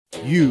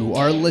You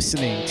are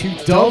listening to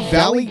Dove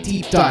Valley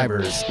Deep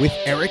Divers with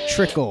Eric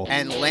Trickle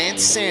and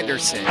Lance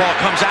Sanderson. Ball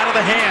comes out of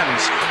the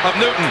hands of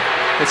Newton.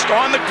 It's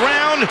on the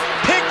ground,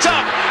 picked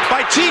up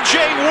by T.J.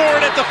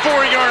 Ward at the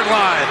 4-yard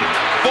line.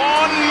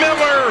 Vaughn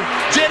Miller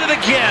did it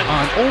again.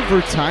 On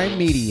Overtime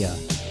Media.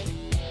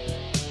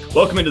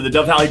 Welcome into the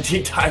Dove Valley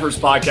Deep Divers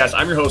podcast.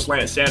 I'm your host,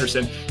 Lance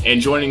Sanderson,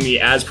 and joining me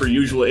as per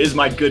usual is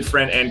my good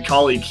friend and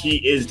colleague. He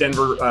is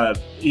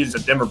he's a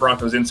Denver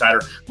Broncos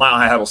insider, Mile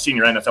High Huddle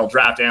senior NFL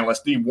draft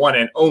analyst, the one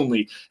and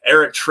only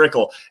Eric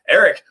Trickle.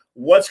 Eric,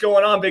 what's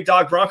going on, Big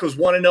Dog? Broncos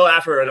 1-0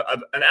 after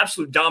an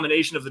absolute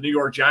domination of the New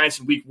York Giants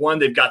in week 1.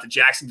 They've got the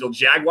Jacksonville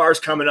Jaguars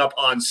coming up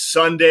on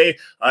Sunday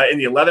in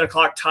the 11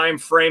 o'clock time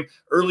frame.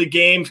 Early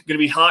game, going to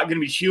be hot, going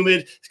to be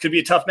humid. It's going to be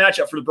a tough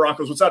matchup for the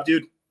Broncos. What's up,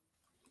 dude?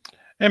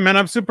 Hey, man,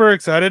 I'm super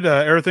excited.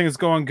 Everything is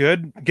going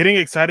good. Getting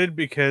excited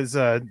because,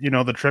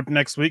 the trip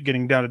next week,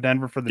 getting down to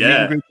Denver for the meet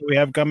and greet that we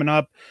have coming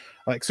up.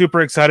 Like,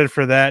 super excited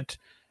for that.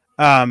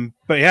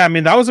 But, yeah, I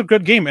mean, that was a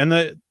good game. And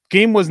the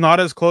game was not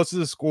as close as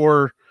the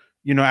score,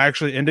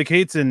 actually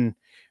indicates. And,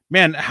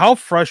 man, how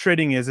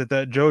frustrating is it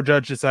that Joe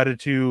Judge decided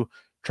to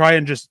try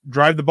and just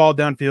drive the ball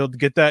downfield,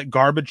 get that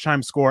garbage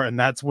time score, and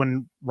that's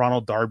when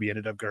Ronald Darby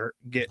ended up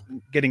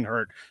getting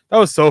hurt. That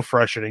was so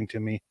frustrating to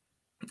me.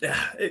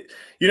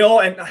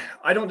 And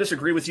I don't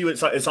disagree with you.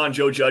 It's on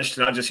Joe Judge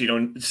to not just,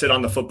 sit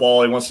on the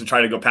football. He wants to try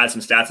to go pad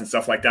some stats and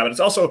stuff like that. But it's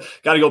also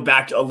got to go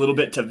back a little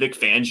bit to Vic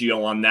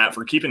Fangio on that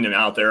for keeping him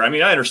out there. I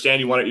mean, I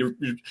understand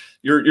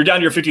you're down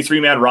to your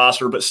 53-man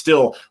roster, but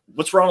still,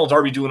 what's Ronald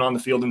Darby doing on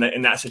the field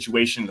in that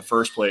situation in the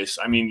first place?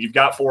 I mean, you've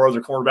got 4 other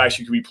cornerbacks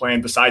you could be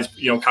playing besides,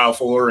 Kyle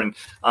Fuller and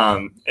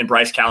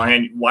Bryce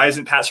Callahan. Why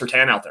isn't Pat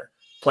Surtain out there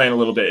playing a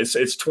little bit? It's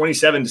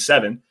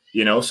 27-7.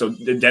 So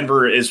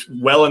Denver is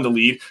well in the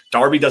lead.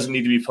 Darby doesn't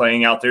need to be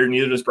playing out there.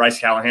 Neither does Bryce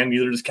Callahan.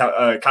 Neither does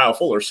Kyle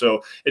Fuller.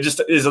 So it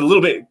just is a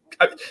little bit –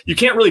 you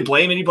can't really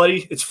blame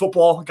anybody. It's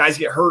football. Guys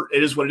get hurt.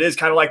 It is what it is.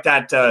 Kind of like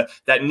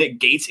that Nick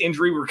Gates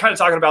injury. We were kind of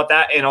talking about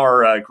that in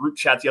our group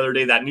chat the other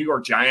day. That New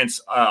York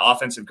Giants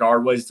offensive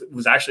guard was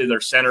actually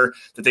their center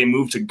that they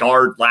moved to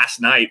guard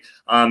last night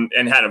and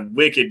had a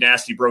wicked,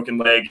 nasty broken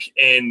leg.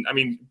 And, I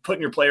mean,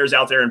 putting your players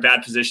out there in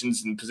bad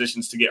positions and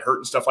positions to get hurt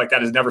and stuff like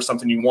that is never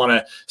something you want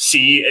to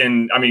see.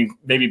 And, I mean,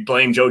 maybe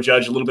blame Joe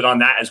Judge a little bit on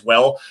that as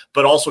well.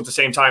 But also at the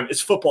same time,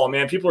 it's football,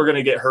 man. People are going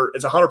to get hurt.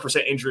 It's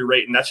 100% injury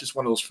rate, and that's just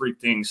one of those freak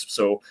things.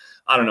 So,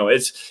 I don't know.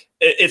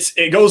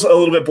 It goes a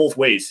little bit both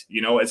ways.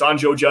 It's on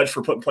Joe Judge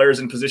for putting players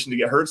in position to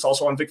get hurt. It's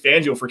also on Vic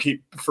Fangio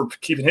for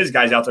keeping his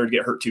guys out there to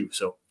get hurt too.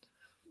 So,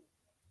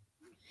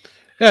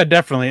 yeah,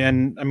 definitely.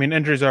 And, I mean,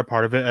 injuries are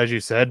part of it, as you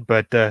said,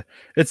 but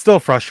it's still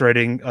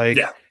frustrating. Like,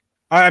 yeah.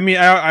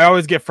 I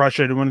always get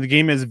frustrated when the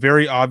game is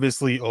very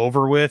obviously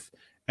over with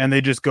and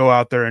they just go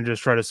out there and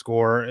just try to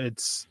score.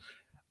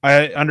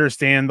 I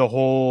understand the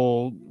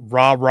whole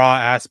raw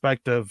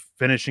aspect of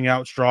finishing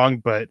out strong,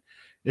 but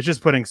it's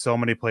just putting so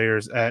many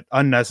players at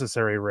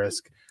unnecessary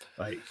risk.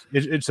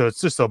 So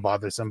it's just so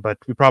bothersome, but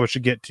we probably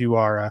should get to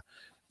our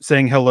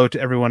saying hello to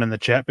everyone in the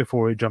chat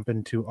before we jump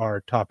into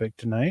our topic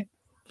tonight.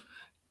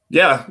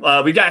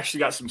 Yeah, we actually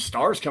got some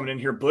stars coming in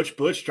here. Butch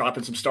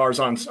dropping some stars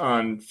on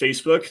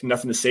Facebook.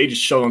 Nothing to say,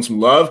 just showing some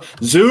love.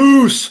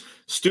 Zeus,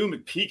 Stu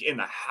McPeak in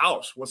the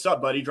house. What's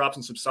up, buddy?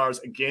 Dropping some stars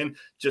again.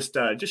 Just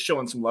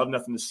showing some love.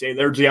 Nothing to say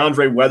there.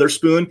 DeAndre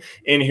Weatherspoon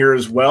in here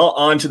as well.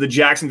 On to the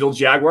Jacksonville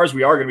Jaguars.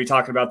 We are going to be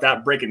talking about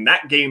that, breaking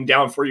that game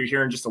down for you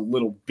here in just a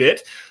little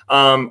bit.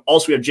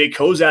 Also, we have Jay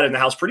Kozad in the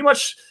house. Pretty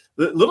much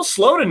a little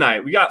slow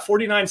tonight. We got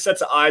 49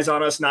 sets of eyes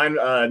on us, nine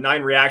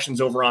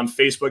reactions over on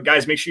Facebook.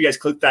 Guys, make sure you guys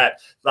click that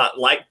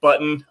like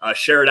button,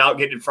 share it out,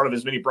 get in front of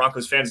as many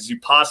Broncos fans as you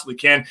possibly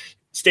can.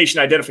 Station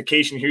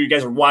identification here. You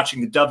guys are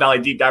watching the Dove Valley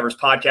Deep Divers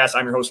podcast.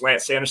 I'm your host,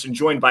 Lance Sanderson,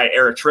 joined by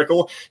Eric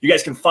Trickle. You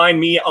guys can find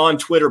me on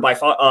Twitter by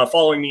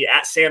following me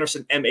at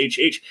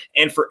SandersonMHH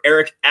and for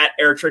Eric at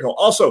Eric Trickle.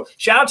 Also,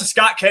 shout out to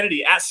Scott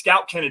Kennedy at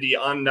Scout Kennedy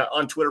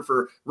on Twitter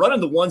for running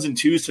the 1s and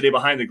 2s today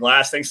behind the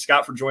glass. Thanks,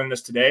 Scott, for joining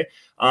us today.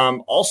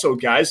 Also,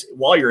 guys,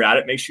 while you're at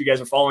it, make sure you guys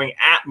are following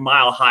at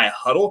Mile High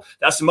Huddle.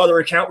 That's some other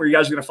account where you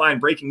guys are going to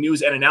find breaking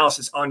news and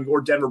analysis on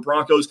your Denver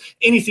Broncos.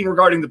 Anything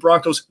regarding the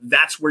Broncos,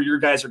 that's where you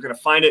guys are going to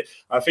find it.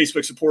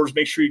 Facebook supporters,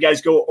 make sure you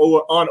guys go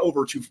on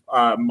over to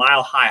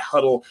Mile High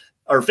Huddle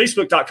or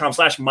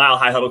facebook.com/Mile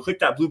High Huddle. Click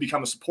that blue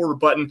Become a Supporter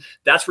button.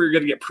 That's where you're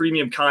going to get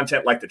premium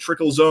content like the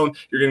Trickle Zone.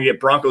 You're going to get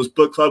Broncos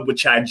Book Club with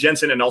Chad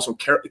Jensen and also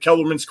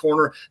Kelderman's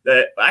Corner.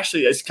 That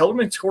actually, is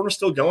Kelderman's Corner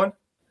still going?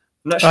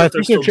 I'm not sure if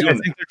they're still doing it. I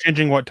think they're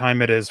changing what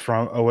time it is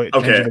from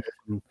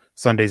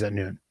Sundays at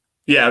noon.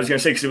 Yeah, I was going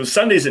to say because it was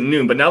Sundays at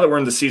noon, but now that we're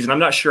in the season, I'm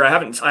not sure. I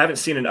haven't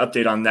seen an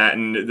update on that,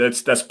 and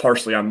that's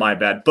partially on my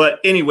bad. But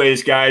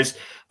anyways, guys,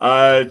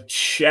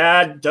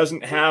 Chad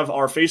doesn't have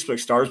our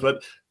Facebook stars,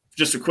 but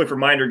just a quick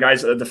reminder,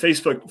 guys, the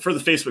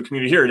Facebook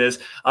community, here it is.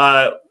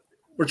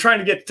 we're trying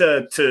to get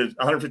to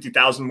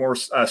 150,000 more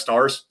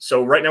stars.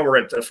 So right now we're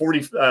at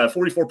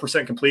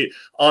 44% complete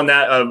on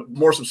that.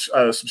 More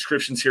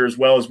subscriptions here as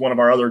well as one of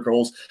our other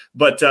goals.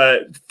 But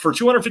for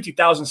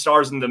 250,000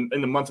 stars in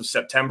the month of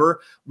September,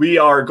 we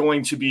are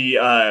going to be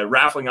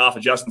raffling off a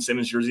Justin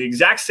Simmons jersey.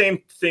 Exact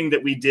same thing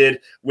that we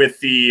did with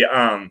the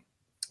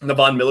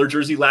Von Miller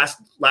jersey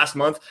last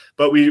month,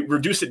 but we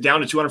reduced it down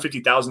to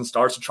 250,000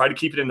 stars to try to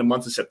keep it in the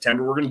month of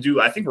September.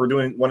 I think we're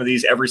doing one of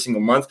these every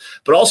single month.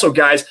 But also,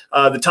 guys,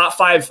 the top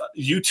 5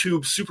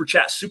 YouTube Super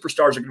Chat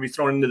superstars are going to be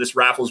thrown into this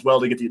raffle as well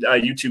to get the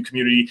YouTube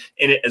community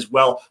in it as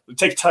well.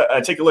 Take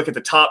a look at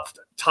the top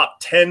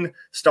 10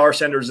 star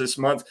senders this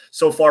month.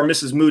 So far,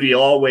 Mrs. Moody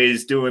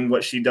always doing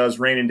what she does,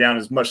 raining down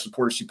as much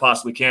support as she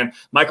possibly can.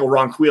 Michael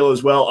Ronquillo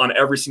as well on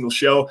every single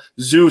show.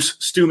 Zeus,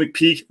 Stu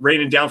McPeak,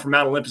 raining down from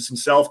Mount Olympus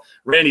himself.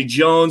 Randy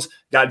Jones,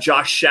 got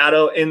Josh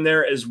Shadow in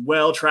there as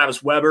well.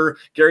 Travis Weber,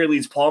 Gary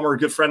Leeds Palmer, a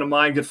good friend of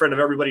mine, good friend of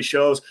everybody's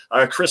shows.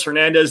 Chris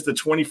Hernandez, the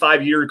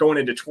 25-year going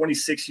into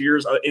 26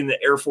 years in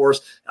the Air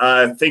Force.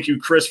 Thank you,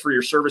 Chris, for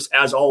your service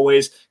as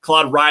always.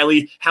 Claude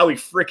Riley, Howie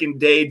frickin'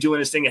 Day doing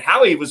his thing. And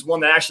Howie was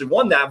one that actually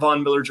won that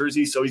Von Miller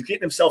jersey, so he's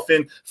getting himself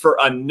in for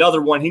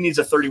another one. He needs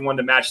a 31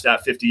 to match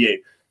that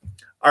 58.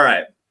 All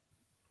right.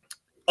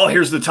 Oh,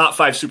 here's the top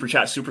 5 Super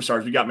Chat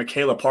superstars. We got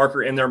Michaela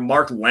Parker in there.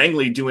 Mark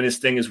Langley doing his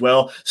thing as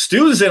well.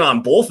 Stu's in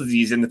on both of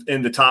these in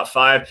the top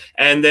 5.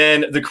 And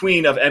then the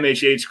queen of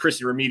MHH,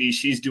 Chrissy Remedi,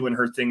 she's doing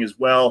her thing as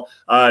well.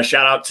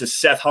 Shout out to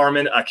Seth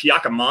Harmon,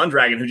 Kiaka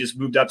Mondragon, who just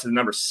moved up to the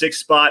number 6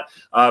 spot.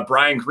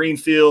 Brian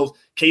Greenfield,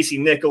 Casey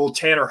Nickel,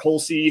 Tanner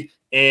Holsey,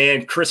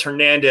 and Chris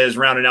Hernandez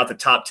rounding out the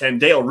top 10.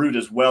 Dale Root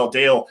as well.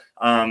 Dale,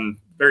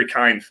 very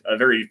kind,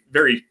 very,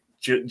 very,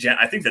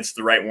 I think that's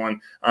the right one.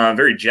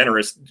 Very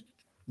generous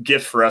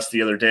gift for us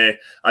the other day.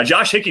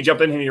 Josh Hickey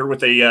jumped in here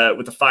with a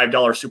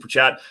 $5 super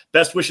chat.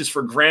 Best wishes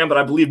for Graham, but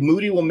I believe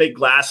Moody will make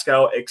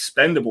Glasgow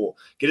expendable.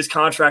 Get his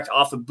contract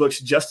off the books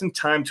just in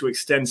time to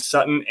extend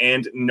Sutton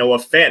and Noah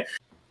Fant.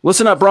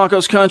 Listen up,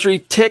 Broncos country.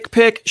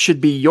 TickPick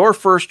should be your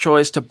first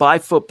choice to buy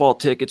football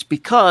tickets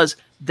because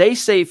they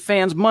save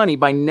fans money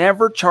by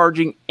never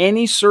charging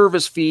any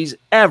service fees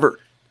ever.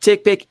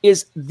 TickPick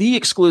is the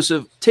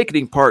exclusive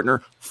ticketing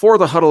partner for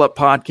the Huddle Up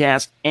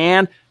podcast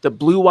and the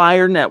Blue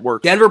Wire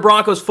Network. Denver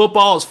Broncos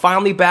football is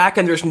finally back,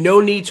 and there's no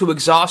need to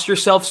exhaust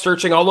yourself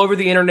searching all over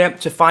the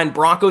internet to find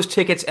Broncos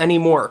tickets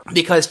anymore.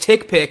 Because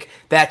TickPick,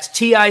 that's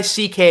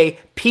TickPick,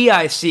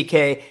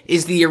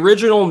 is the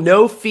original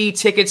no-fee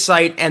ticket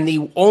site and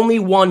the only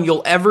one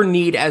you'll ever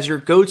need as your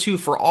go-to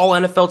for all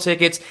NFL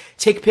tickets.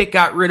 TickPick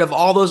got rid of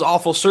all those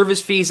awful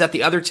service fees that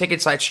the other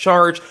ticket sites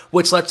charge,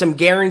 which lets them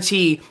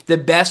guarantee the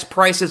best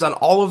prices on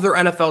all of their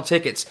NFL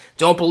tickets.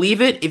 Don't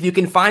believe it? If you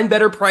can find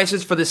better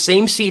prices for the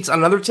same seats on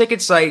another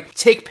ticket site,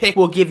 TickPick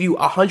will give you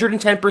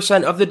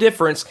 110% of the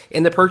difference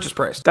in the purchase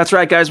price. That's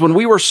right, guys. When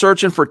we were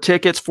searching for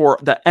tickets for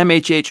the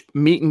MHH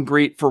meet and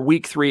greet for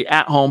Week 3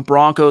 at home,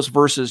 Broncos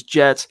versus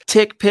Jets,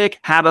 TickPick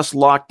had us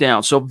locked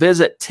down. So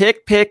visit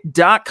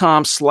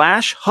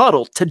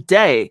tickpick.com/huddle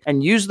today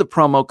and use the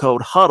promo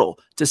code HUDDLE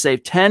to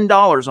save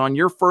 $10 on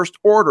your first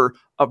order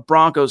of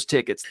Broncos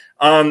tickets.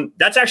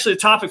 That's actually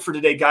the topic for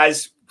today,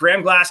 guys.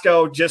 Graham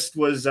Glasgow just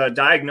was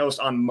diagnosed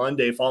on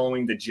Monday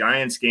following the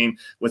Giants game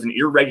with an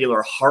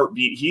irregular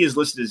heartbeat. He is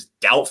listed as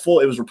doubtful.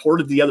 It was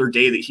reported the other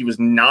day that he was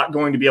not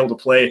going to be able to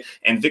play,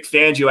 and Vic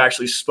Fangio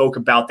actually spoke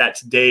about that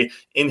today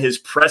in his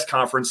press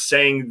conference,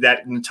 saying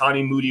that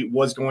Netani Moody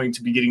was going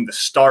to be getting the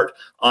start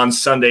on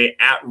Sunday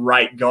at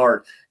right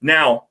guard.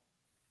 Now,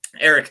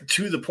 Eric,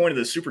 to the point of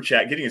the super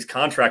chat, getting his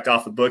contract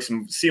off the books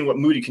and seeing what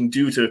Moody can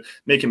do to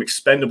make him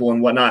expendable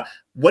and whatnot.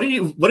 What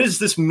does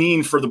this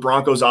mean for the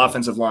Broncos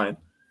offensive line,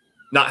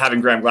 not having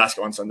Graham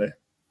Glasgow on Sunday?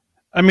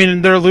 I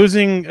mean, they're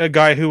losing a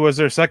guy who was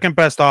their second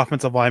best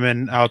offensive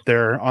lineman out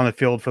there on the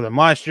field for them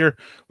last year,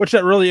 which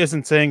that really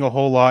isn't saying a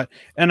whole lot.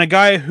 And a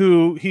guy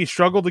who he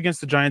struggled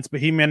against the Giants, but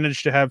he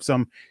managed to have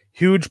some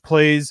huge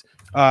plays,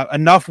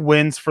 enough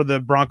wins for the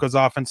Broncos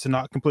offense to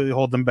not completely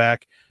hold them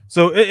back.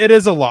 So it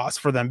is a loss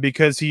for them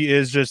because he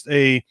is just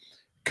a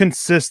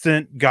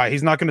consistent guy.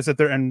 He's not going to sit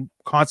there and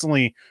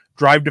constantly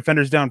drive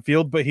defenders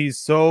downfield, but he's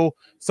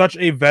such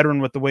a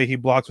veteran with the way he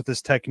blocks with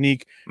his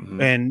technique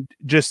and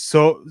just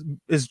so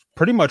is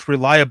pretty much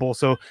reliable.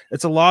 So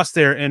it's a loss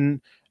there. And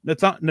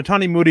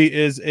Netani Moody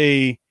is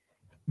a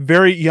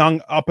very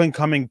young up and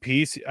coming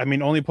piece. I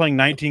mean, only playing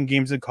 19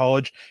 games in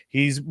college.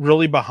 He's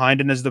really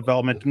behind in his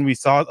development. And we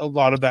saw a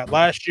lot of that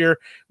last year.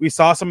 We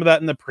saw some of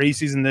that in the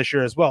preseason this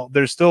year as well.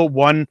 There's still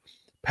one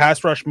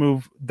pass rush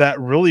move that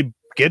really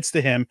gets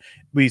to him.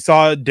 We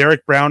saw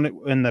Derek Brown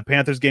in the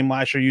Panthers game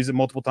last year use it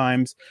multiple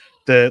times.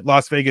 The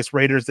Las Vegas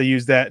Raiders, they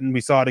used that, and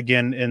we saw it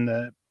again in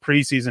the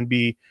preseason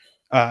be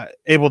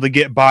able to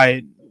get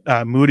by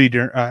Moody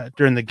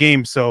during the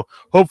game. So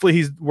hopefully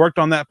he's worked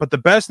on that. But the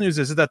best news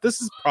is that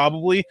this is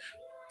probably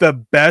the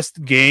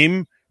best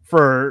game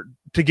for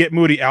to get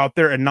Moody out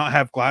there and not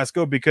have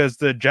Glasgow, because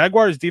the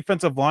Jaguars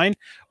defensive line,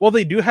 while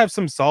they do have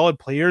some solid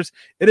players,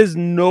 it is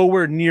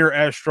nowhere near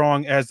as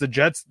strong as the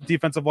Jets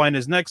defensive line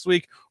is next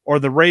week, or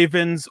the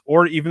Ravens,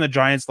 or even the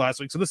Giants last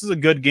week. So this is a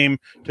good game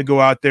to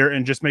go out there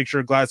and just make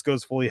sure Glasgow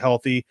is fully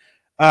healthy.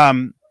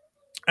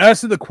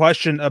 As to the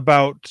question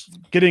about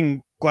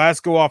getting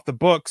Glasgow off the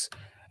books,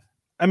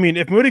 I mean,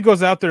 if Moody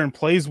goes out there and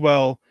plays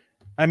well,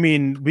 I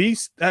mean,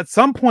 at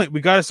some point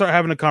we got to start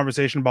having a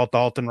conversation about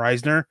Dalton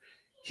Risner.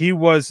 He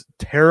was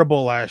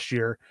terrible last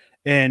year,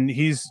 and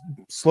he's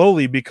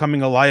slowly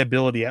becoming a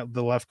liability at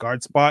the left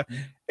guard spot.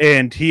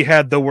 And he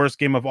had the worst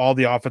game of all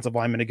the offensive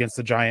linemen against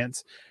the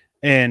Giants.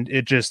 And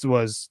it just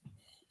was,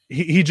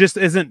 he just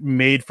isn't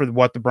made for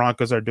what the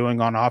Broncos are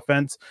doing on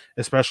offense,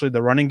 especially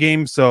the running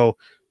game. So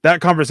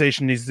that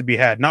conversation needs to be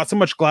had. Not so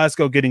much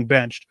Glasgow getting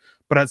benched,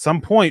 but at some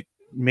point,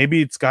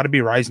 maybe it's got to be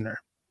Risner.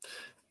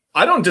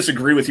 I don't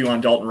disagree with you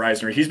on Dalton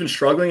Risner. He's been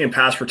struggling in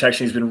pass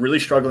protection. He's been really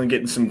struggling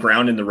getting some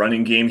ground in the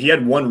running game. He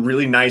had one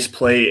really nice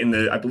play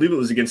I believe it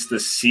was against the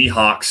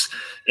Seahawks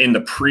in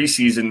the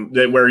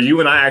preseason, where you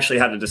and I actually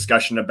had a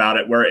discussion about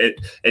it, where it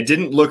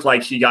didn't look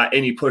like he got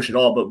any push at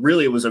all, but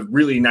really it was a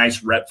really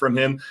nice rep from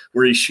him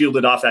where he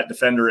shielded off that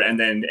defender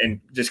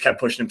and just kept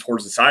pushing him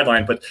towards the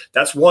sideline. But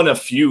that's one of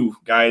few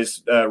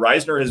guys.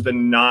 Risner has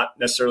been not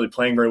necessarily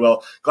playing very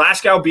well.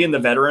 Glasgow being the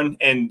veteran,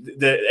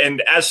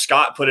 and as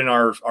Scott put in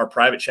our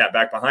private chat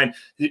back behind,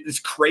 it's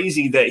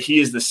crazy that he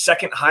is the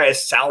second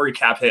highest salary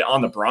cap hit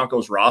on the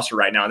Broncos roster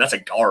right now, and that's a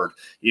guard.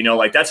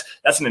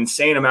 That's an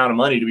insane amount of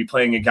money to be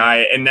playing a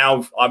guy. And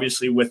now,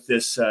 obviously, with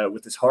this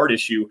heart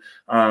issue,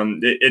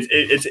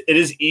 it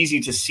is easy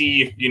to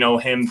see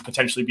him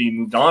potentially being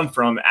moved on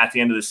from at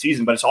the end of the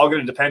season. But it's all going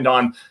to depend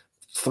on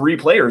three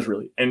players,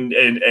 really. And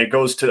it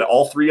goes to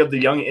all three of the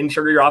young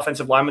interior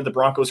offensive linemen the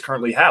Broncos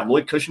currently have.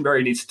 Lloyd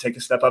Cushenberry needs to take a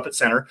step up at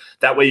center.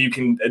 That way you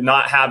can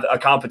not have a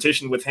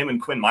competition with him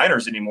and Quinn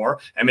Miners anymore,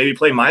 and maybe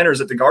play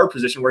Miners at the guard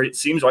position where it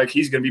seems like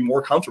he's going to be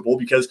more comfortable,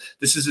 because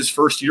this is his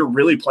first year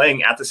really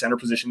playing at the center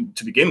position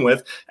to begin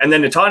with. And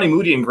then Netani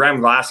Moody and Graham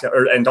Glasgow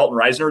and Dalton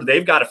Risner,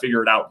 they've got to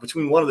figure it out.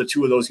 Between one of the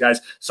two of those guys,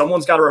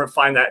 someone's got to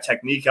find that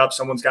technique up.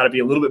 Someone's got to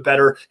be a little bit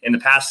better in the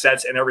pass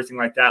sets and everything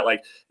like that.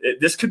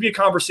 This could be a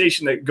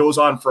conversation that goes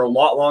on for a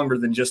lot longer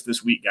than just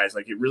this week, guys.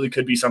 It really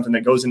could be something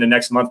that goes into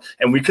next month,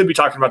 and we could be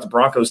talking about the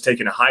Broncos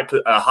taking a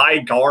high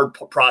guard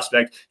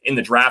prospect in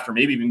the draft, or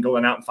maybe even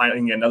going out and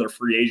finding another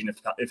free agent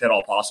if at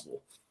all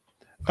possible.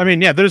 I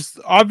mean, yeah, there's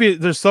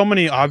so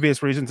many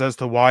obvious reasons as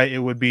to why it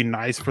would be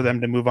nice for them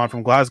to move on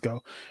from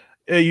Glasgow.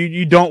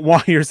 You don't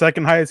want your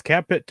second highest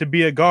cap hit to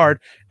be a guard,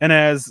 and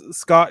as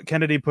Scott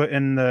Kennedy put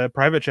in the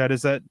private chat,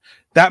 is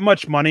that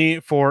much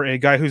money for a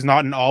guy who's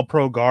not an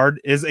all-pro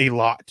guard is a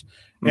lot.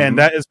 And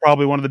that is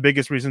probably one of the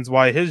biggest reasons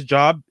why his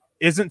job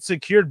isn't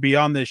secured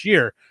beyond this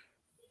year.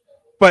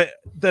 But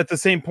at the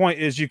same point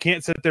is you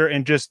can't sit there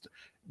and just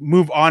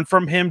move on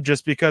from him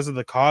just because of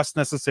the cost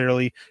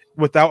necessarily,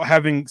 without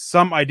having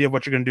some idea of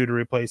what you're going to do to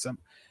replace him.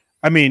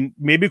 I mean,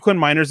 maybe Quinn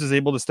Miners is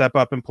able to step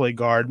up and play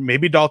guard.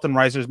 Maybe Dalton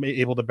Risner is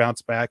able to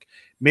bounce back.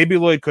 Maybe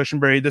Lloyd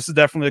Cushenberry. This is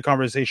definitely a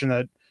conversation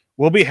that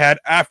will be had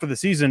after the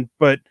season.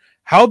 But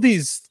how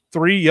these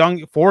four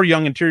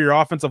young interior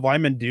offensive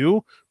linemen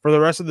do for the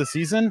rest of the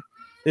season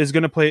is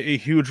going to play a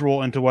huge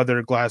role into whether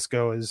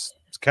Glasgow is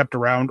kept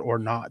around or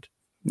not.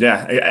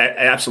 Yeah,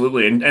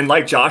 absolutely. And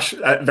like Josh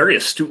very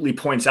astutely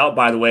points out,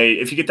 by the way,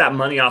 if you get that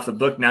money off the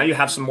book, now you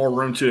have some more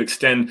room to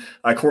extend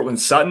Cortland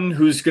Sutton,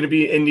 who's going to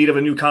be in need of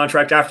a new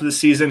contract after the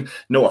season.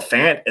 Noah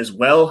Fant as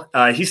well.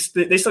 They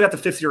still got the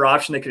 5th-year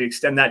option. They could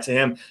extend that to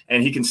him,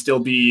 and he can still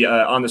be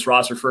on this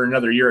roster for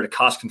another year at a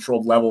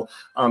cost-controlled level.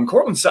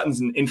 Cortland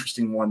Sutton's an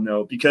interesting one,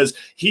 though, because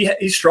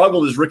he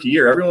struggled his rookie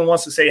year. Everyone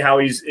wants to say how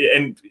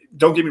and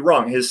don't get me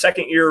wrong, his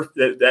second year,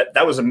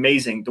 that was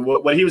amazing.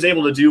 What he was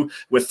able to do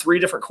with 3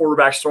 different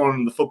quarterbacks throwing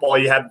him the football.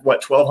 He had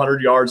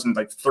 1,200 yards and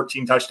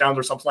 13 touchdowns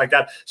or something like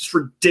that. Just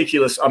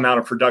ridiculous amount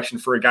of production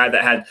for a guy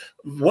that had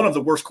one of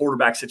the worst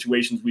quarterback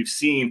situations we've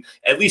seen,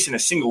 at least in a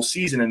single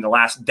season in the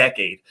last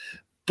decade.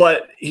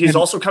 But he's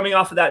also coming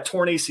off of that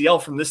torn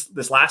ACL from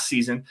this last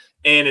season,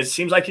 and it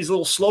seems like he's a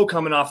little slow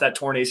coming off that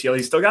torn ACL.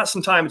 He's still got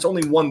some time. It's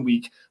only 1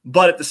 week,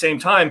 but at the same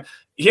time,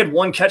 he had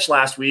 1 catch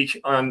last week.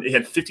 He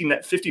had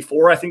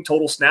 54, I think,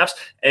 total snaps,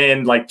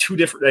 and 2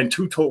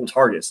 total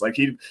targets.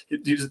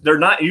 They're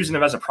not using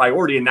him as a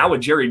priority. And now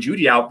with Jerry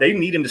Jeudy out, they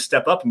need him to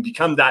step up and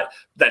become that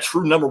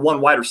true number 1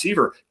 wide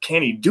receiver.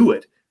 Can he do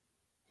it?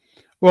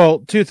 Well,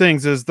 2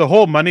 things is the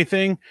whole money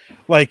thing.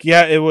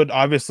 It would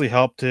obviously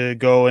help to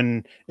go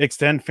and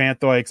extend Fant,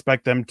 though I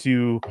expect them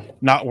to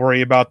not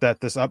worry about that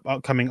this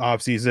upcoming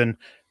offseason.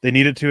 They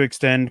needed to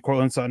extend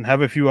Cortland Sutton,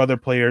 have a few other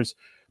players.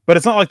 But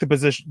it's not like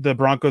the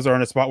Broncos are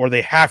in a spot where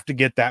they have to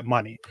get that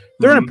money.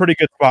 They're in a pretty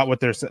good spot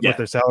with their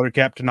salary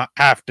cap to not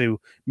have to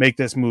make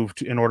this move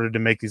in order to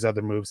make these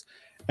other moves.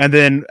 And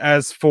then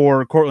as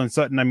for Cortland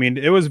Sutton, I mean,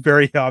 it was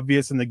very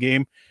obvious in the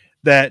game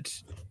that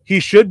he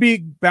should be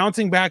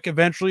bouncing back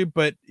eventually,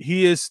 but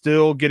he is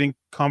still getting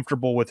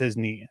comfortable with his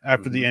knee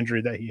after the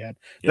injury that he had.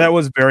 Yep. That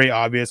was very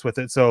obvious with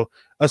it. So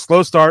a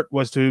slow start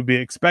was to be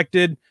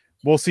expected.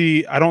 We'll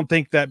see. I don't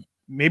think that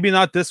maybe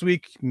not this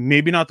week,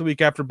 maybe not the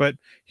week after, but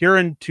here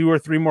in 2 or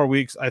 3 more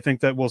weeks, I think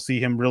that we'll see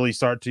him really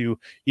start to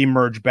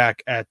emerge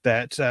back at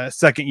that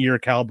second year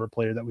caliber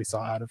player that we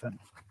saw out of him.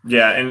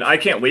 Yeah, and I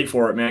can't wait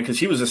for it, man, because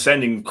he was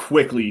ascending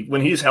quickly.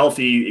 When he's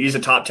healthy, he's a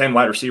top 10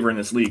 wide receiver in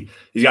this league.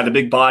 He's got the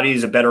big body.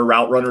 He's a better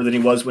route runner than he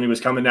was when he was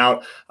coming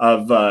out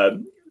of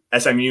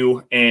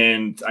SMU.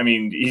 And, I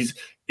mean,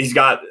 he's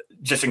got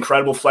just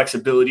incredible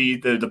flexibility,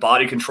 the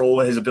body control,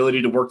 his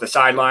ability to work the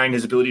sideline,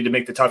 his ability to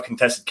make the tough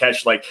contested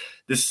catch. Like,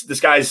 this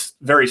guy's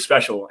very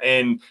special.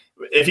 And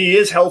if he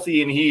is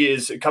healthy and he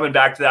is coming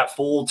back to that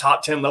full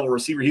top 10 level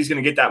receiver, he's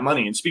going to get that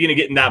money. And speaking of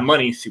getting that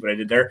money, see what I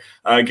did there?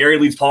 Gary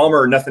Leeds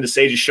Palmer, nothing to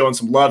say, just showing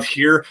some love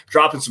here,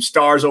 dropping some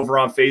stars over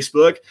on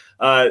Facebook.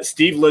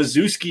 Steve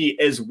Lazuski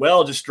as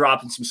well, just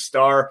dropping some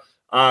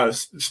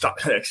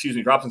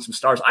dropping some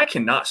stars. I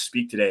cannot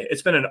speak today.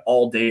 It's been an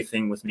all day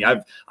thing with me.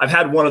 I've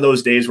had one of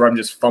those days where I'm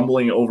just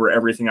fumbling over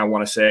everything I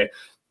want to say.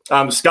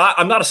 Scott,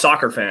 I'm not a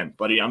soccer fan,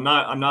 buddy. I'm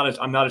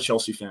not a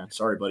Chelsea fan.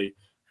 Sorry, buddy.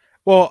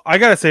 Well, I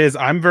gotta say is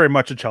I'm very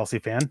much a Chelsea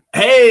fan.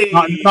 Hey,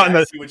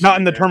 not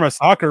in the term of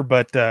soccer,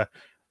 but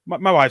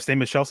my wife's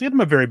name is Chelsea. I'm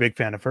a very big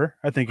fan of her.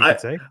 I think you could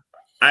say.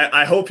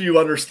 I hope you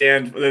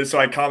understand. So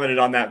I commented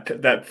on that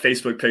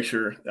Facebook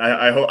picture.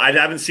 I hope I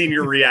haven't seen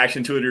your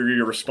reaction to it or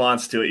your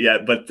response to it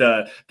yet, but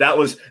that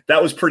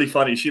was pretty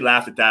funny. She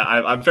laughed at that.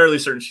 I'm fairly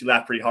certain she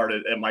laughed pretty hard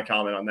at my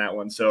comment on that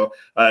one. So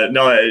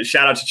no,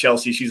 shout out to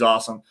Chelsea. She's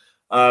awesome.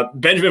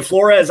 Benjamin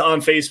Flores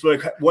on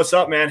Facebook. What's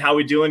up, man? How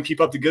we doing? Keep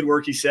up the good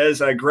work, he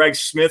says. Greg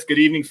Smith, good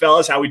evening,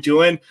 fellas. How we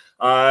doing?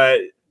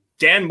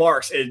 Dan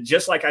Marks,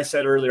 just like I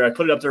said earlier, I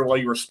put it up there while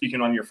you were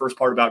speaking on your first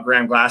part about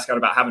Graham Glasgow,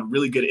 about having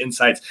really good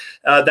insights.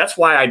 That's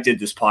why I did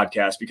this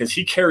podcast, because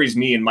he carries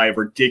me in my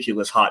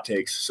ridiculous hot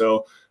takes.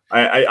 So,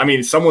 I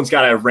mean, someone's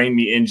got to rein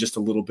me in just a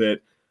little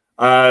bit.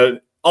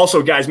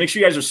 Also, guys, make sure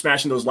you guys are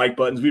smashing those like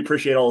buttons. We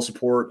appreciate all the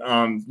support.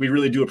 We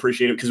really do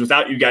appreciate it, because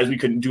without you guys, we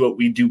couldn't do what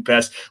we do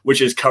best,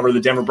 which is cover the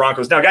Denver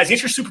Broncos. Now, guys,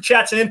 get your super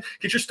chats in,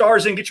 get your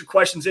stars in, get your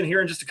questions in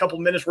here in just a couple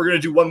of minutes. We're going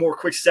to do one more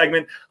quick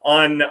segment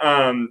on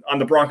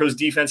the Broncos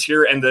defense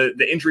here and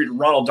the injury to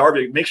Ronald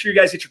Darby. Make sure you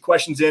guys get your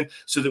questions in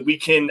so that we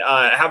can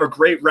have a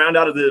great round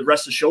out of the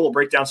rest of the show. We'll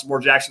break down some more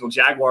Jacksonville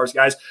Jaguars,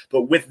 guys.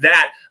 But with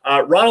that,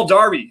 Ronald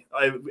Darby,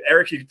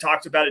 Eric, you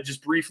talked about it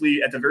just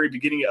briefly at the very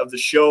beginning of the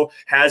show,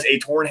 has a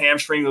torn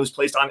hamstring that was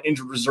placed on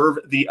injured reserve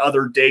the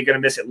other day. Going to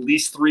miss at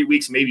least 3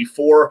 weeks, maybe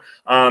 4.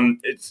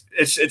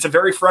 It's a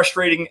very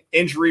frustrating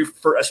injury,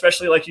 for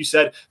especially like you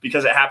said,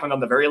 because it happened on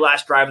the very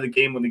last drive of the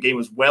game when the game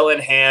was well in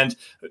hand.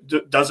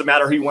 Doesn't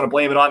matter who you want to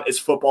blame it on. It's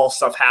football.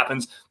 Stuff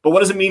happens. But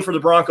what does it mean for the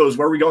Broncos?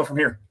 Where are we going from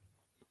here?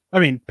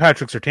 I mean,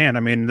 Patrick Surtain. I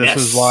mean, this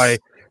is why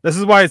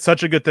it's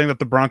such a good thing that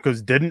the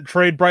Broncos didn't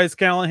trade Bryce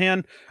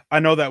Callahan.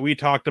 I know that we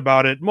talked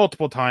about it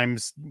multiple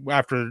times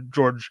after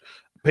George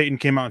Payton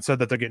came out and said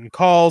that they're getting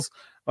calls.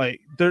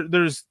 Like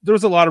there's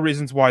a lot of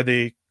reasons why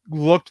they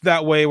looked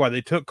that way, why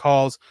they took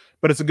calls,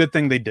 but it's a good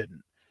thing they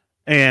didn't.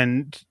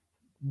 And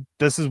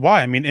this is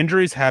why. I mean,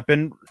 injuries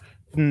happen,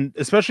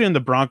 especially in the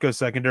Broncos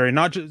secondary,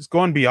 not just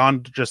going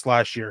beyond just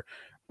last year.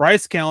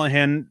 Bryce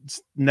Callahan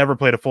never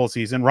played a full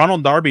season.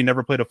 Ronald Darby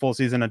never played a full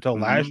season until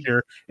last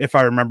year, if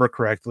I remember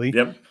correctly.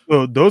 Yep.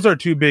 So those are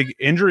 2 big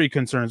injury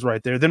concerns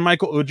right there. Then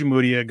Michael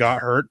Ojemudia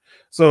got hurt.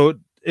 So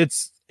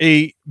it's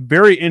a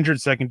very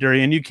injured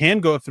secondary, and you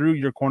can go through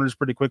your corners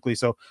pretty quickly.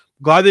 So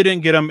glad they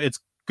didn't get him. It's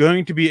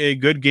going to be a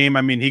good game.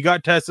 I mean, he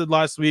got tested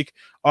last week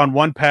on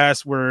one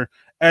pass where,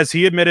 as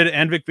he admitted,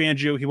 and Vic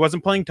Fangio, he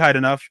wasn't playing tight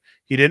enough.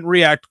 He didn't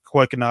react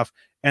quick enough.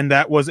 And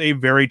that was a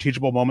very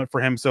teachable moment for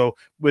him. So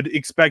would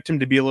expect him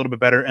to be a little bit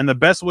better. And the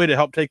best way to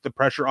help take the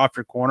pressure off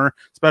your corner,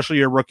 especially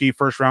your rookie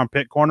first-round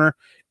pick corner,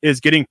 is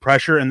getting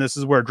pressure. And this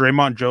is where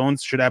Draymond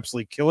Jones should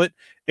absolutely kill it.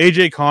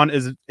 A.J. Kahn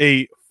is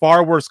a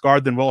far worse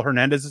guard than Will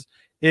Hernandez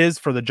is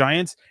for the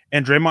Giants.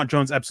 And Draymond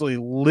Jones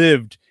absolutely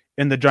lived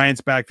in the Giants'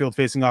 backfield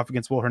facing off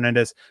against Will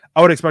Hernandez.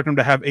 I would expect him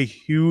to have a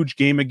huge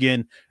game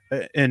again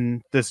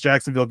in this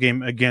Jacksonville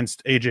game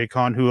against A.J.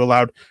 Kahn, who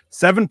allowed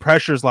 7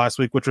 pressures last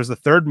week, which was the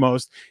 3rd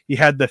most. He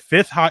had the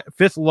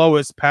 5th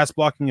lowest pass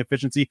blocking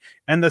efficiency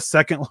and the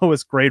 2nd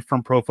lowest grade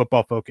from Pro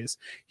Football Focus.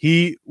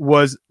 He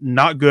was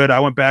not good. I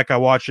went back, I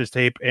watched his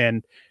tape,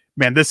 and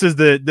man, this is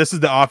the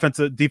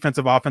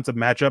defensive offensive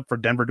matchup for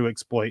Denver to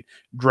exploit.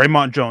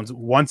 Draymond Jones,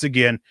 once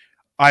again,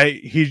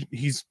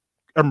 he's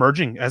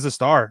emerging as a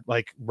star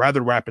like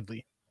rather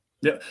rapidly.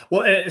 Yeah,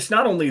 well, and it's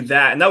not only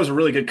that, and that was a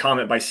really good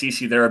comment by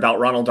CeCe there about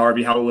Ronald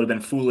Darby, how it would have been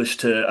foolish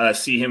to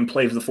see him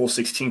play for the full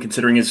 16,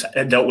 considering he's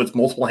dealt with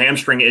multiple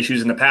hamstring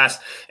issues in the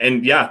past.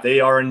 And yeah, they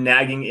are a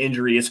nagging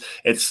injury.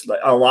 It's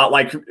a lot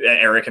like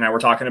Eric and I were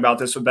talking about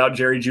this about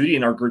Jerry Jeudy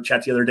in our group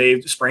chat the other day,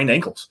 sprained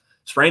ankles.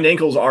 Sprained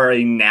ankles are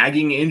a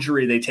nagging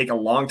injury. They take a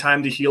long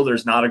time to heal.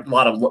 There's not a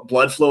lot of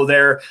blood flow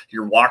there.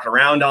 You're walking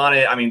around on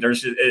it. I mean,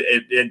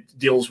 it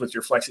deals with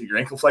your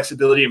ankle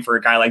flexibility. And for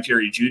a guy like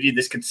Jerry Jeudy,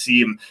 this could see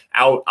him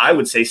out, I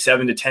would say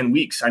 7 to 10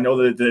 weeks. I know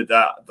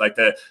the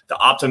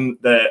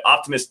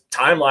optimist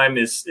timeline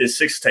is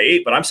 6 to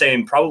 8, but I'm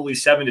saying probably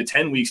 7 to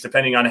 10 weeks,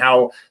 depending on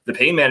how the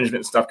pain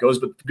management stuff goes.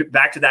 But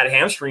back to that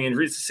hamstring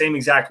injury, it's the same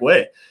exact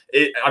way.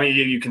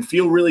 You can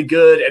feel really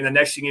good, and the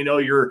next thing you know,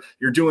 you're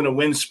doing a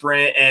wind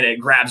sprint, and it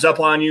grabs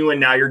up on you, and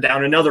now you're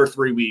down another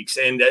 3 weeks,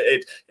 and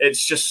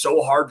it's just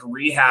so hard to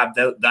rehab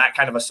that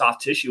kind of a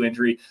soft tissue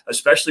injury,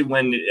 especially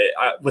when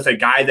with a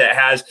guy that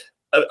has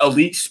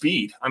elite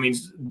speed. I mean,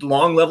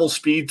 long level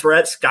speed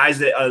threats, guys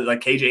that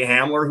like KJ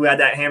Hamler, who had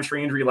that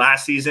hamstring injury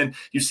last season.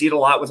 You see it a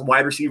lot with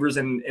wide receivers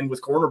and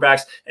with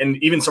cornerbacks, and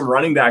even some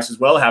running backs as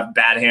well have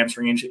bad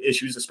hamstring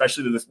issues,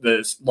 especially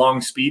the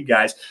long speed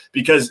guys,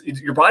 because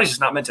your body's just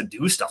not meant to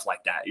do stuff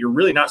like that. You're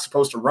really not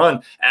supposed to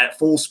run at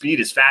full speed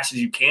as fast as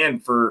you can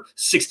for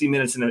 60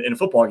 minutes in a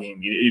football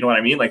game. You know what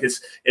I mean? Like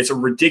it's a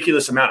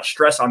ridiculous amount of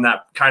stress on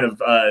that kind of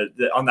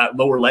on that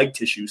lower leg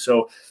tissue.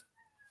 So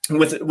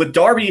with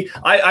Darby,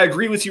 I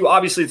agree with you.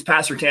 Obviously, it's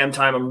pass or TAM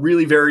time. I'm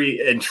really very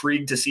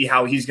intrigued to see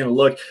how he's going to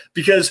look,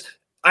 because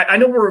I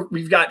know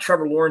we've got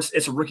Trevor Lawrence.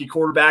 It's a rookie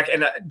quarterback,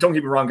 and don't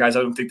get me wrong, guys,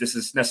 I don't think this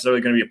is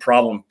necessarily going to be a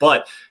problem,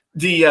 but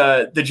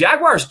the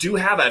Jaguars do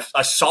have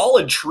a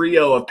solid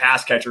trio of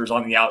pass catchers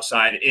on the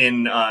outside.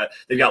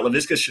 They've got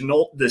Laviska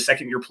Shenault, the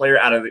second-year player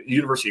out of the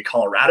University of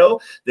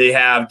Colorado. They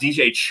have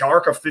DJ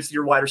Chark, a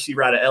fifth-year wide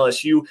receiver out of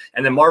LSU,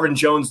 and then Marvin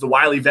Jones, the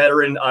wily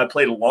veteran,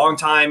 played a long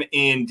time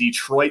in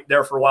Detroit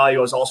there for a while. He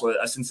was also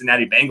a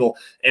Cincinnati Bengal,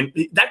 and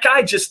that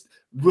guy just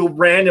will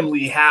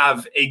randomly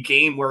have a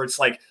game where it's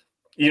like,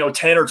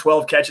 10 or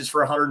 12 catches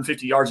for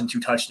 150 yards and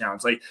 2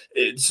 touchdowns.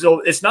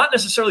 So it's not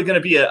necessarily going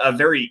to be a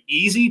very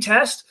easy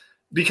test,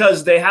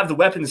 because they have the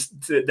weapons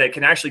that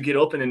can actually get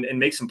open and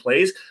make some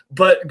plays.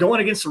 But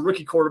going against a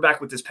rookie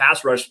quarterback with this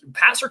pass rush,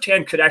 Pat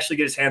Surtain could actually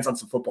get his hands on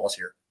some footballs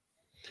here.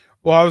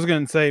 Well, I was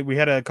going to say, we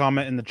had a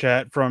comment in the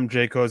chat from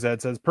Jay Koza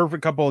that says,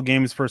 perfect couple of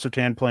games for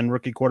Surtain playing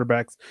rookie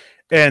quarterbacks.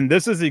 And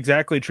this is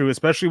exactly true,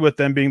 especially with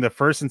them being the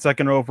first and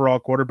second overall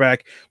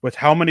quarterback, with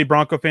how many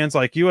Bronco fans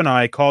like you and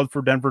I called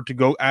for Denver to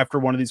go after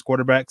one of these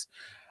quarterbacks.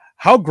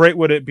 How great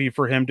would it be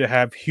for him to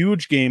have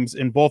huge games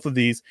in both of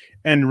these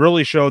and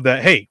really show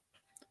that, hey,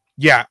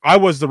 yeah, I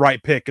was the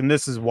right pick, and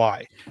this is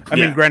why. I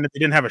mean, granted, they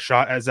didn't have a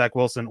shot at Zach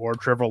Wilson or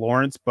Trevor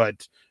Lawrence,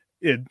 but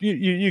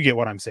you get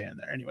what I'm saying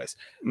there anyways.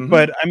 Mm-hmm.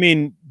 But,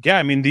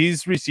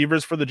 these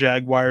receivers for the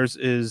Jaguars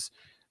is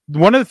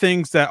one of the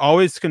things that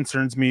always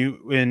concerns me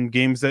in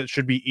games that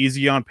should be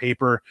easy on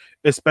paper,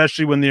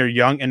 especially when they're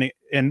young and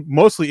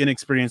mostly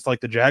inexperienced like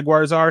the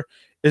Jaguars are,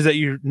 is that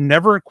you're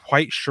never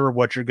quite sure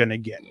what you're going to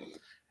get.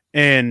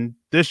 And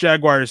this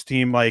Jaguars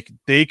team,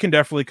 they can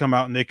definitely come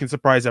out and they can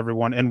surprise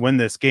everyone and win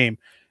this game.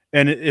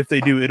 And if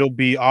they do, it'll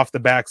be off the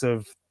backs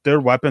of their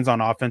weapons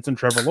on offense and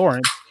Trevor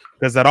Lawrence,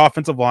 because that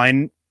offensive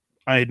line,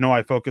 I know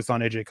I focus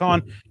on AJ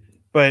Khan,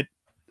 but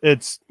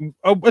it's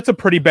a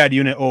pretty bad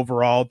unit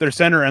overall. Their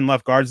center and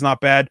left guard's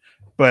not bad,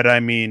 but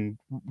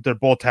they're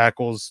both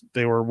tackles.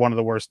 They were one of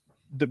the worst,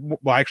 the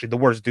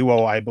worst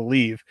duo, I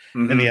believe,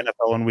 in the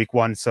NFL in week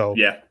 1. So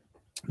yeah,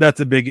 that's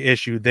a big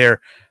issue there.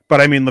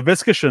 But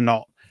Laviska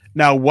Shenault,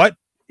 now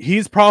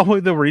he's probably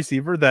the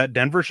receiver that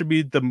Denver should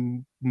be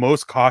the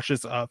most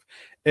cautious of.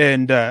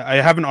 And I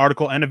have an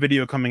article and a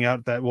video coming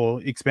out that will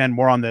expand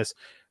more on this,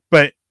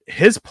 but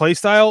his play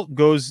style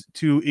goes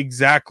to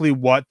exactly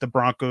what the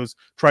Broncos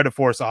try to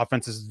force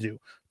offenses to do: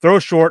 throw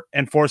short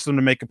and force them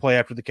to make a play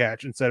after the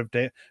catch instead of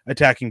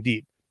attacking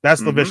deep.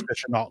 That's Laviska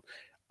Shenault.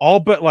 All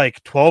but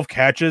 12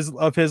 catches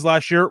of his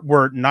last year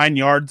were 9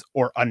 yards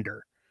or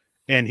under,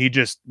 and he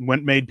just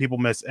made people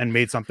miss and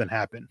made something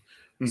happen.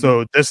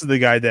 So this is the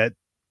guy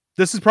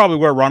this is probably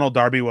where Ronald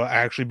Darby will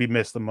actually be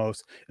missed the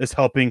most, is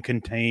helping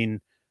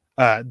contain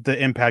the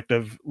impact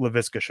of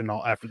Laviska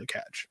Shenault after the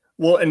catch.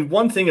 Well, and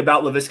one thing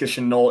about Laviska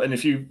Shenault, and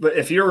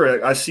if you're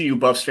a CU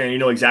Buffs fan, you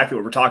know exactly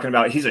what we're talking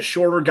about. He's a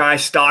shorter guy,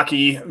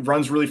 stocky,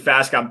 runs really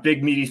fast, got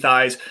big meaty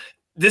thighs.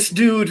 This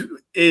dude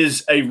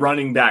is a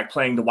running back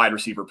playing the wide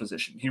receiver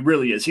position. He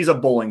really is. He's a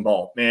bowling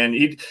ball, man.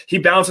 He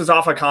bounces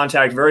off of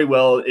contact very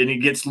well, and he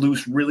gets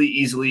loose really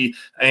easily.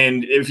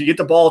 And if you get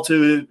the ball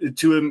to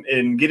him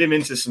and get him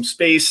into some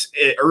space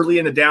early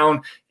in the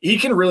down, he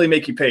can really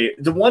make you pay.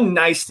 The one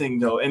nice thing,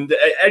 though, and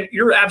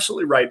you're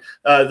absolutely right,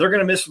 they're going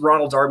to miss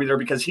Ronald Darby there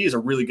because he is a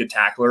really good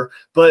tackler,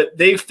 but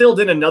they filled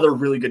in another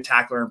really good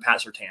tackler in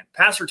Pat Surtain.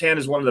 Pat Surtain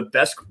is one of the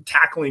best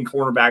tackling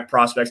cornerback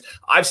prospects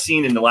I've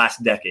seen in the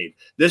last decade.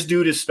 This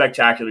dude is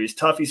spectacular. He's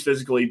tough. He's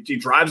physical. He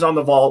drives on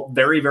the ball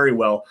very, very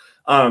well.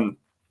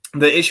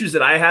 the issues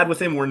that I had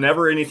with him were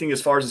never anything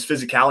as far as his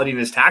physicality and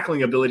his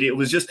tackling ability. It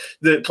was just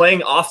the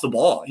playing off the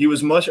ball. He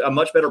was a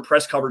much better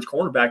press coverage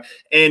cornerback.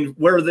 And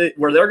where they're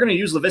going to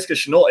use Laviska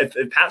Shenault,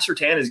 if Pat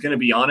Surtain is going to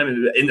be on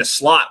him in the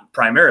slot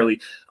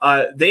primarily,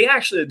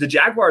 the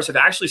Jaguars have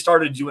actually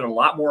started doing a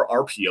lot more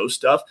RPO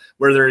stuff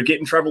where they're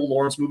getting Trevor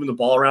Lawrence moving the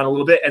ball around a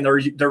little bit, and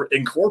they're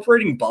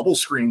incorporating bubble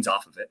screens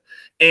off of it.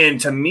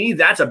 And to me,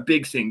 that's a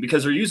big thing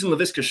because they're using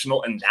Laviska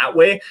Shenault in that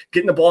way,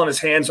 getting the ball in his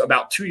hands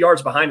about 2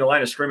 yards behind the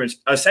line of scrimmage,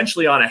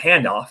 essentially on a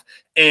handoff,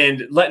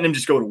 and letting him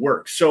just go to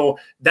work. So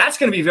that's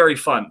going to be very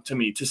fun to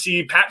me to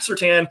see Pat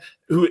Surtain,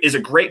 who is a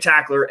great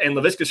tackler, and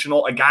Laviska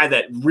Shenault, a guy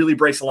that really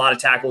breaks a lot of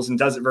tackles and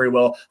does it very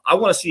well. I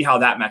want to see how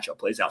that matchup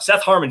plays out.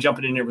 Seth Harmon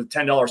jumping in here with a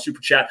 $10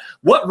 super chat.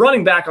 What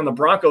running back on the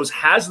Broncos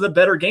has the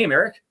better game,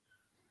 Eric?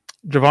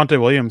 Javonte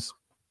Williams.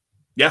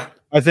 Yeah.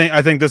 I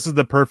think this is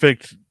the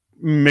perfect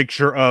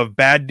mixture of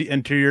bad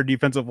interior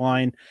defensive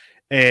line,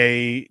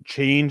 a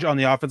change on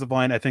the offensive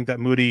line. I think that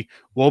Moody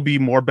will be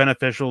more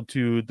beneficial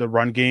to the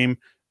run game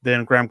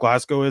than Graham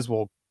Glasgow is.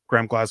 Well,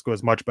 Graham Glasgow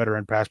is much better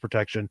in pass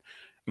protection.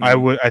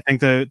 Mm-hmm. I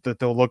think that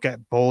they'll look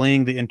at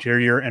bullying the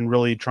interior and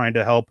really trying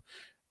to help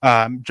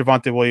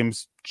Javonte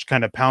Williams just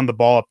kind of pound the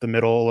ball up the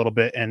middle a little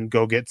bit and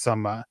go get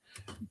some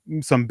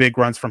big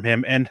runs from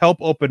him and help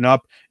open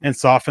up and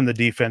soften the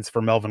defense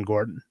for Melvin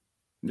Gordon.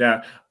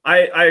 Yeah,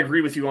 I agree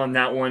with you on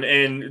that one.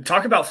 And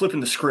talk about flipping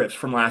the script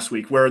from last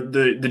week where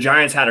the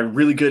Giants had a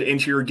really good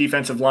interior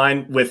defensive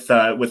line with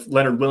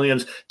Leonard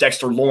Williams,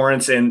 Dexter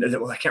Lawrence, and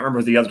I can't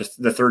remember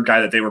the third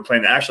guy that they were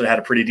playing that actually had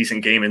a pretty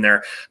decent game in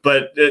there.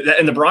 But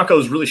and the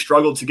Broncos really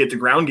struggled to get the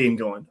ground game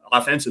going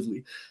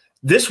offensively.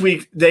 This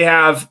week they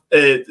have,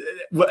 and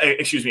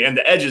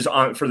the edges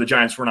for the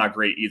Giants were not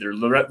great either.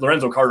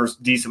 Lorenzo Carter's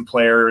a decent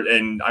player,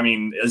 and I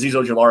mean Azeez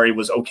Ojulari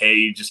was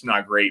okay, just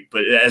not great.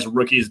 But as a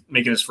rookie, is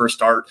making his first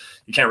start,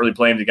 you can't really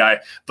blame the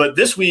guy. But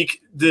this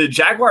week the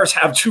Jaguars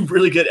have two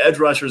really good edge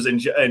rushers in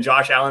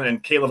Josh Allen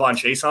and Kayvon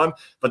Chason,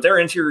 but their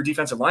interior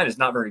defensive line is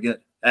not very good.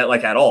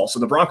 At all. So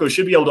the Broncos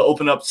should be able to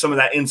open up some of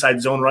that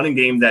inside zone running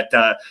game that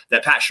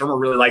Pat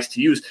Shurmur really likes to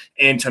use.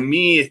 And to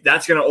me,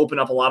 that's going to open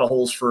up a lot of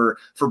holes for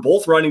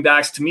both running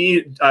backs. To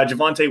me,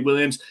 Javonte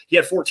Williams, he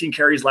had 14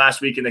 carries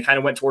last week, and they kind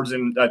of went towards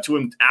him to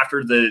him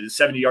after the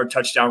 70-yard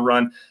touchdown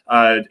run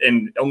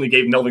and only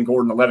gave Melvin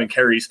Gordon 11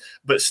 carries.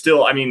 But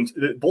still, I mean,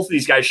 both of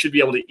these guys should be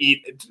able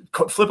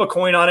to flip a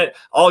coin on it.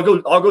 I'll go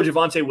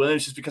Javonte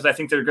Williams just because I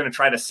think they're going to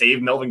try to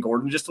save Melvin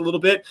Gordon just a little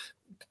bit.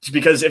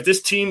 Because if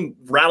this team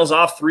rattles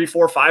off 3,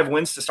 4, 5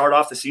 wins to start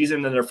off the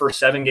season in their first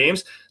 7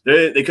 games,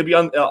 they could be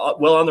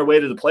well on their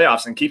way to the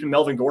playoffs. And keeping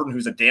Melvin Gordon,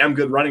 who's a damn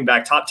good running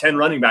back, top 10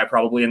 running back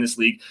probably in this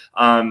league,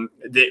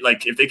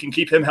 if they can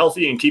keep him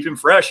healthy and keep him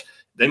fresh,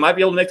 they might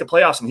be able to make the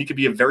playoffs, and he could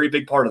be a very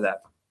big part of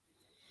that.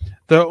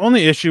 The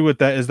only issue with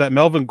that is that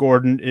Melvin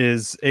Gordon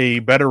is a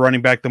better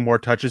running back the more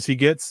touches he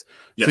gets.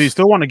 Yes. So you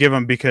still want to give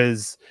him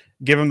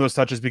those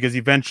touches because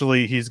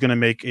eventually he's going to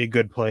make a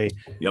good play.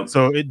 Yep.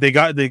 So they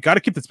got to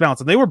keep this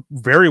balance, and they were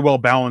very well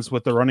balanced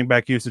with the running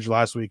back usage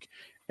last week,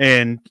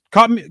 and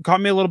caught me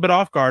a little bit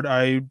off guard.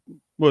 I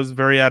was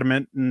very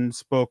adamant and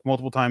spoke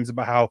multiple times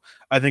about how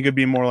I think it'd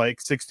be more like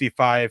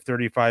 65,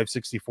 35,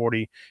 60,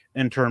 40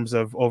 in terms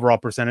of overall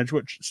percentage,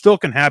 which still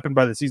can happen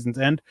by the season's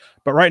end.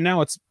 But right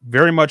now it's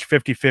very much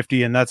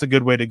 50-50, and that's a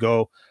good way to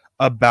go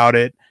about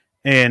it.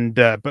 And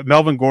but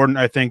Melvin Gordon,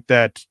 I think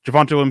that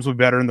Javonte Williams will be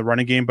better in the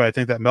running game, but I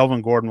think that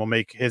Melvin Gordon will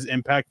make his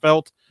impact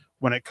felt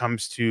when it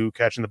comes to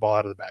catching the ball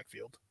out of the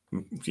backfield.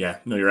 Yeah,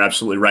 no, you're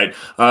absolutely right.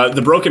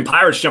 The Broken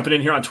Pirates jumping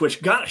in here on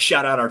Twitch. Gotta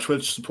shout out our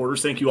Twitch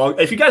supporters. Thank you all.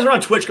 If you guys are on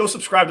Twitch, go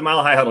subscribe to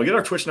Mile High Huddle. Get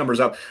our Twitch numbers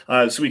up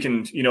so we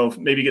can,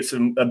 maybe get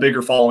a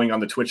bigger following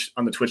on the Twitch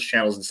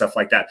channels and stuff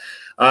like that.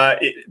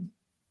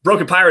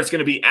 Broken Pirates going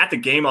to be at the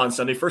game on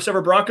Sunday. First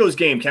ever Broncos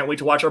game. Can't wait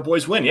to watch our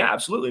boys win. Yeah,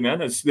 absolutely, man.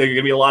 They're going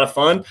to be a lot of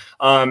fun.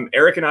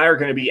 Eric and I are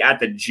going to be at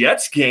the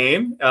Jets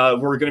game.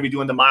 We're going to be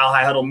doing the Mile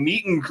High Huddle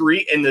meet and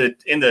greet in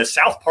the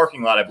South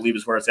parking lot, I believe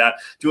is where it's at.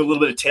 Do a little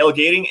bit of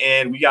tailgating,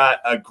 and we got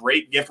a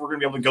great gift. We're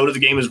going to be able to go to the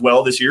game as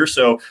well this year.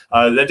 So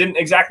that didn't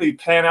exactly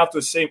pan out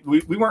the same.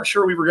 We weren't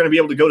sure we were going to be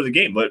able to go to the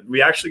game, but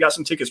we actually got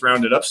some tickets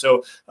rounded up.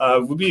 So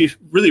we'll be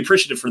really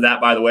appreciative for that,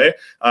 by the way.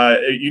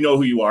 You know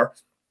who you are.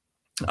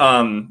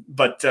 Really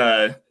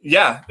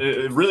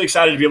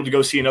excited to be able to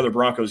go see another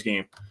Broncos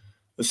game.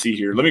 Let's see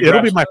here.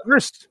 It'll be my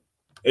first.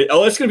 It's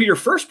going to be your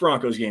first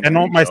Broncos game. And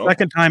my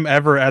second time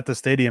ever at the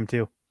stadium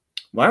too.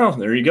 Wow,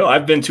 there you go.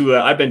 I've been to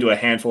a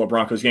handful of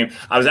Broncos games.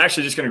 I was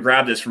actually just going to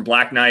grab this from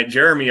Black Knight.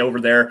 Jeremy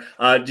over there.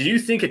 Do you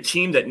think a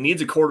team that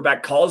needs a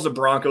quarterback calls the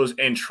Broncos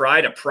and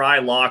try to pry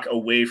Locke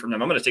away from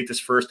them? I'm going to take this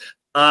first.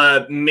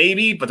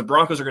 Maybe, but the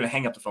Broncos are going to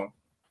hang up the phone.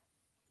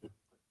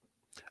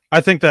 I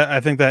think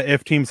that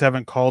if teams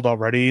haven't called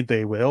already,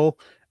 they will,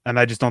 and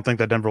I just don't think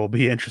that Denver will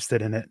be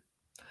interested in it.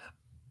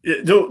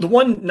 The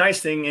one nice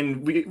thing,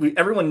 and we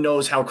everyone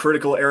knows how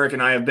critical Eric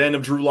and I have been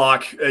of Drew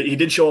Lock. He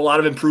did show a lot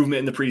of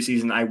improvement in the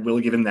preseason. I will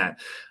give him that,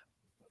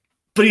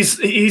 but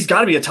he's got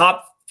to be a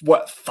top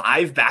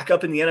 5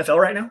 backup in the NFL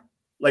right now.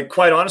 Like,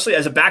 quite honestly,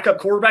 as a backup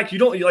quarterback, you're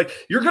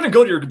going to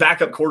go to your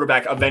backup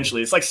quarterback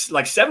eventually. It's like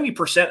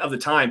 70% of the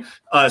time,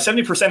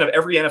 70% of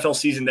every NFL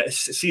season that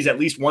sees at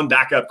least one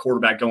backup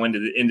quarterback go into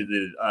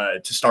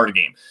the to start a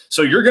game.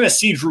 So you're going to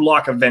see Drew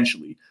Lock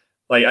eventually.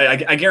 Like,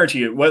 I guarantee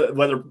you,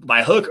 whether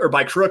by hook or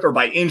by crook or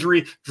by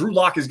injury, Drew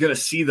Lock is going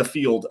to see the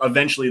field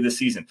eventually this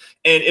season.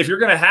 And if you're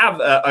going to have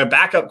a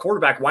backup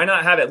quarterback, why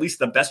not have at least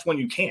the best one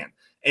you can?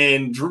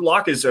 And Drew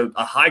Lock is a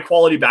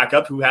high-quality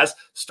backup who has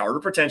starter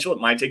potential. It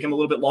might take him a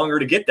little bit longer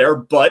to get there,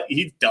 but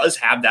he does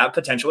have that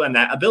potential and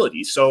that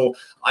ability. So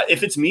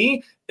if it's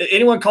me,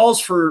 anyone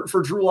calls for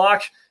Drew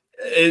Lock,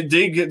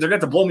 they're going to have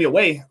to blow me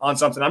away on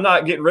something. I'm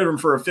not getting rid of him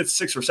for a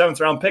 5th, 6th, or 7th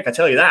round pick, I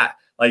tell you that.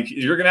 Like,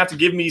 you're going to have to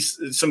give me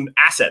some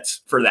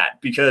assets for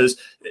that, because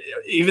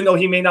even though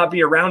he may not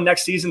be around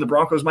next season, the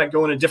Broncos might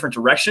go in a different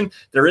direction.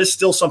 There is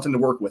still something to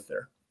work with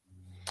there.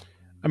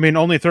 I mean,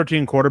 only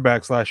 13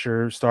 quarterbacks last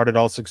year started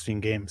all 16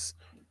 games.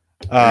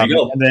 There you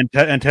go.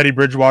 And Teddy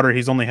Bridgewater,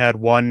 he's only had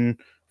one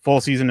full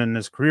season in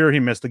his career.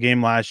 He missed the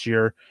game last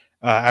year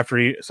after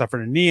he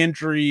suffered a knee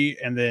injury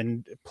and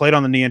then played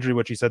on the knee injury,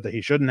 which he said that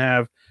he shouldn't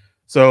have.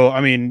 So, I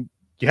mean,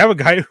 you have a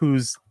guy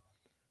who's,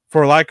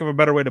 for lack of a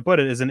better way to put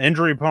it, is an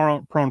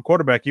injury-prone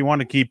quarterback. You want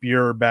to keep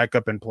your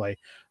backup in play.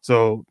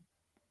 So,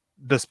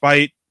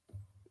 despite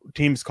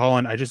teams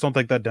calling, I just don't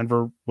think that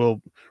Denver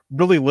will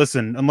really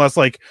listen unless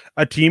like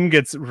a team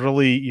gets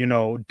really,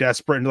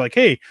 desperate and like,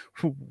 hey,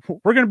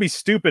 we're going to be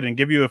stupid and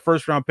give you a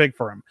 1st round pick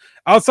for him.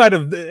 Outside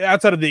of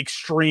the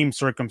extreme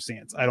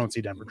circumstance, I don't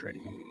see Denver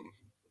trading him.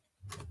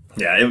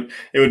 Yeah,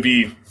 it would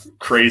be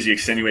crazy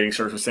extenuating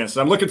circumstances.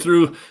 I'm looking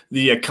through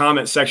the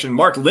comment section.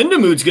 Mark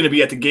Lindemood's going to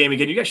be at the game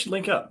again. You guys should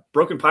link up.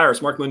 Broken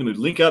Pirates, Mark Lindemood,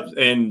 link up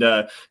and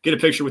get a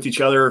picture with each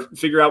other.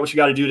 Figure out what you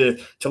got to do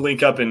to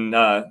link up, and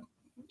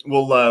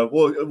we'll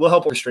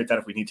help orchestrate that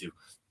if we need to.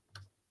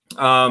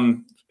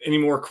 Any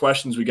more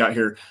questions we got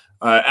here?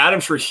 Adam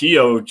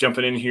Trujillo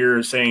jumping in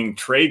here saying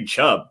trade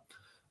Chubb.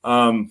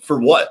 For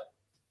what?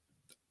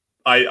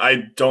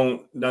 I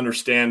don't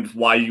understand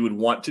why you would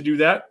want to do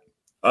that,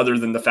 other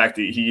than the fact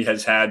that he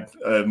has had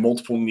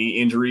multiple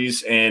knee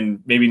injuries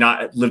and maybe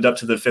not lived up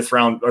to the 5th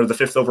round or the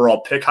 5th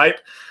overall pick hype.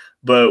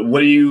 But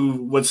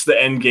what's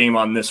the end game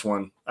on this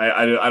one?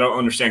 I don't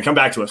understand. Come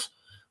back to us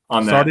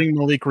on that. Starting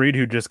Malik Reed,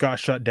 who just got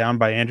shut down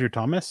by Andrew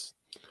Thomas.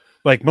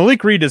 Like,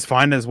 Malik Reed is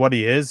fine as what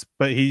he is,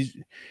 but he's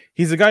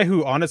a guy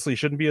who honestly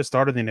shouldn't be a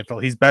starter in the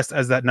NFL. He's best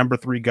as that number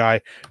 3 guy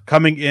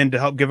coming in to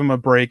help give him a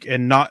break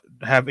and not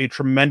have a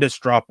tremendous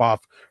drop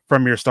off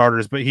from your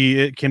starters. But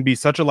it can be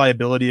such a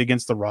liability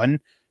against the run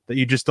that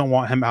you just don't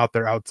want him out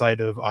there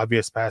outside of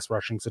obvious pass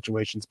rushing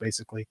situations,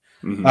 basically.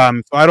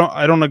 Mm-hmm. So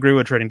I don't agree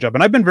with trading Chubb,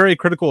 and I've been very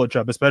critical of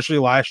Chubb, especially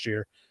last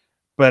year.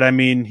 But I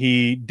mean,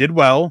 he did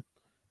well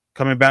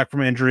coming back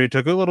from injury. It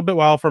took a little bit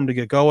while for him to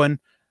get going,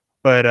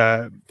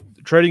 but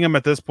trading him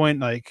at this point,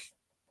 like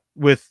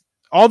with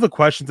all the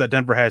questions that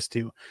Denver has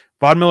too.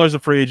 Von Miller's a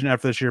free agent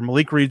after this year.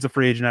 Malik Reed's a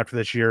free agent after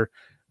this year.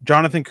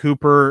 Jonathan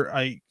Cooper,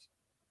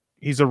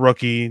 he's a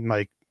rookie.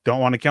 Like,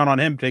 don't want to count on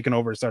him taking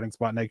over a starting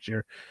spot next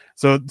year.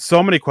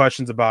 So many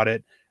questions about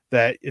it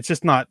that it's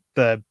just not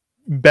the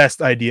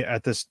best idea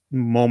at this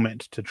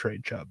moment to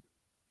trade Chubb.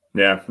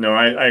 Yeah, no,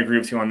 I agree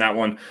with you on that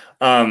one.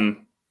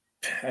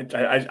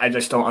 I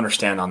just don't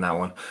understand on that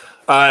one.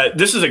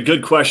 This is a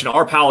good question.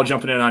 Our pal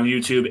jumping in on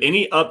YouTube.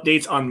 Any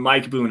updates on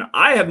Mike Boone?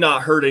 I have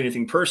not heard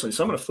anything personally,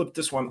 so I'm going to flip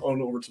this one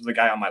on over to the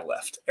guy on my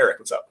left. Eric,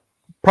 what's up?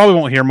 Probably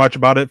won't hear much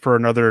about it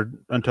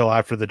until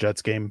after the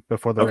Jets game,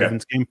 before the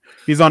Ravens game.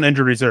 He's on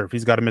injured reserve.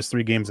 He's got to miss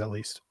 3 games at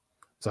least.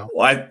 So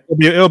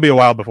it'll be a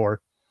while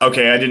before.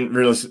 Okay, I didn't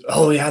realize.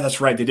 Oh yeah,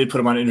 that's right. They did put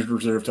him on injured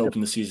reserve to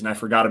open the season. I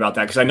forgot about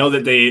that because I know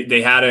that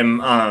they had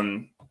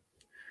him.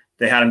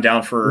 They had him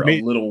down for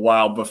a little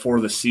while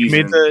before the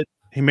season.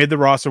 He made the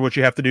roster, which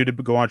you have to do to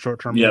go on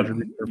short-term injured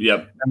reserve.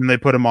 Yep. And they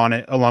put him on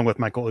it along with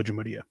Michael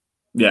Ojemudia.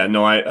 Yeah,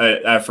 no,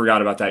 I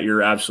forgot about that.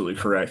 You're absolutely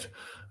correct.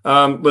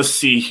 Let's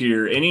see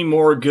here. Any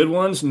more good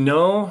ones?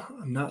 No,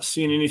 I'm not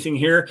seeing anything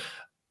here.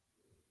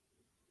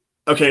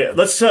 Okay,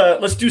 let's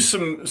do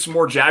some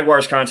more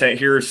Jaguars content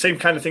here. Same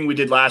kind of thing we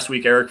did last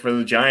week, Eric, for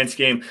the Giants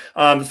game.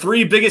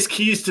 3 biggest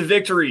keys to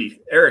victory.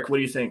 Eric, what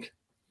do you think?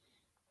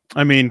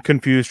 I mean,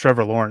 confuse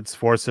Trevor Lawrence,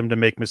 force him to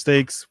make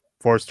mistakes,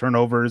 force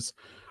turnovers.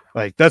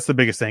 Like, that's the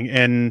biggest thing.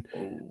 And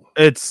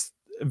it's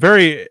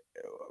probably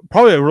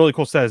a really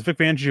cool stat is Vic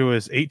Fangio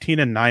is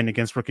 18-9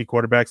 against rookie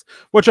quarterbacks,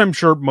 which I'm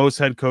sure most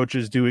head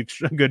coaches do a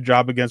good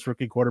job against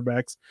rookie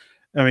quarterbacks.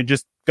 I mean,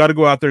 just got to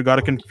go out there, got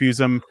to confuse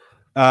them.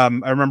 I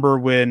remember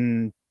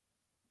when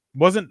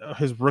wasn't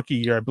his rookie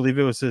year, I believe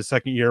it was his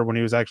second year when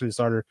he was actually the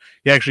starter.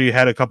 He actually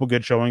had a couple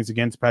good showings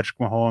against Patrick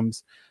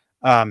Mahomes.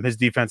 His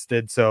defense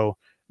did. So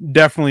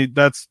definitely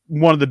that's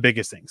one of the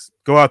biggest things.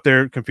 Go out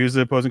there, confuse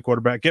the opposing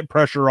quarterback, get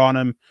pressure on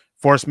him,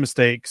 force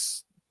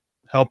mistakes,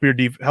 help your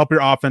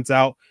offense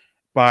out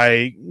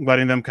by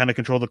letting them kind of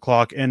control the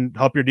clock, and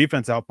help your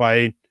defense out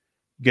by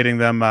getting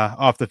them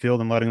off the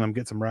field and letting them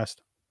get some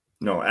rest.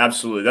 No,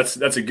 absolutely.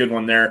 That's a good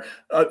one there.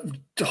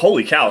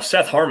 Holy cow.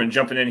 Seth Harmon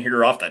jumping in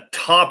here off the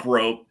top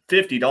rope,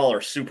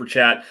 $50 super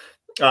chat.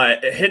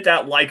 hit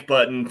that like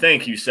button.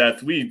 Thank you,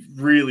 Seth. We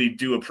really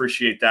do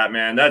appreciate that,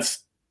 man.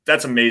 That's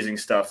amazing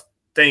stuff.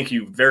 Thank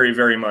you very,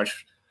 very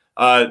much.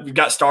 We've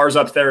got stars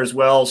up there as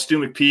well. Stu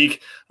McPeak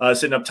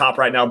sitting up top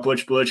right now.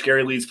 Butch,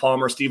 Gary Leeds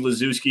Palmer, Steve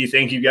Lazewski.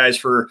 Thank you guys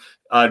for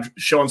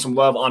showing some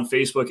love on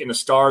Facebook in the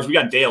stars. We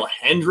got Dale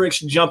Hendricks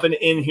jumping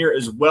in here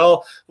as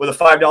well with a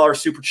 $5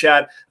 super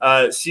chat.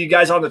 See you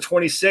guys on the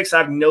 26th. I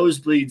have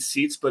nosebleed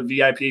seats, but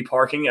VIP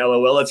parking.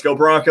 LOL. Let's go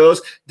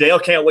Broncos. Dale,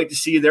 can't wait to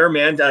see you there,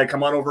 man.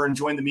 Come on over and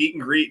join the meet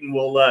and greet, and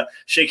we'll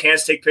shake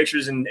hands, take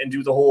pictures, and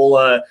do the whole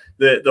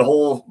the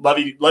whole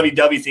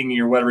lovey-dovey thing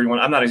or whatever you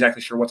want. I'm not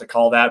exactly sure what to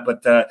call that,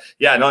 but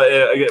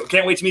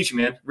can't wait to meet you,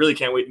 man. Really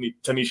can't wait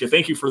to meet you.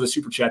 Thank you for the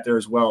super chat there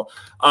as well.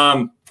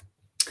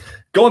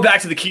 Going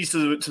back to the keys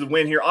to the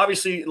win here,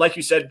 obviously, like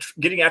you said,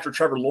 getting after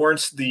Trevor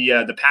Lawrence,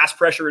 the pass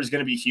pressure is going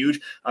to be huge.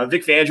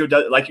 Vic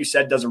Fangio, like you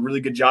said, does a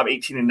really good job,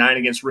 18-9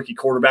 against rookie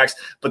quarterbacks.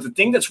 But the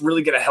thing that's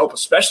really going to help,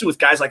 especially with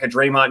guys like a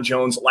Draymond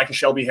Jones, like a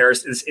Shelby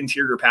Harris, this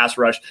interior pass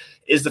rush,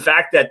 is the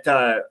fact that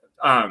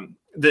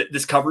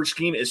this coverage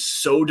scheme is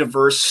so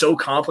diverse, so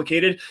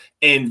complicated,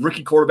 and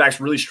rookie quarterbacks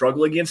really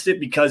struggle against it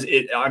because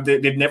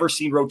they've never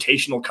seen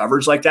rotational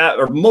coverage like that,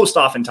 or most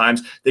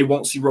oftentimes they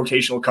won't see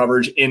rotational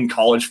coverage in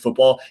college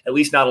football, at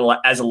least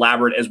not as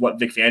elaborate as what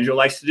Vic Fangio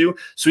likes to do.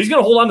 So he's going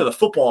to hold on to the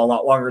football a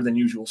lot longer than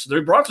usual. So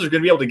the Broncos are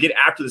going to be able to get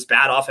after this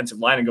bad offensive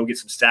line and go get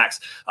some sacks.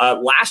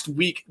 Last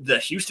week, the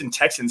Houston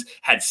Texans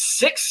had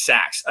 6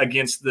 sacks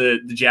against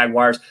the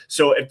Jaguars.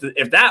 So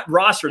if that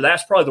roster,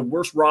 that's probably the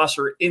worst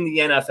roster in the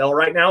NFL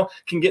right now,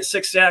 can get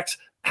 6 sacks,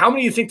 how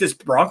many do you think this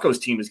Broncos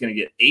team is going to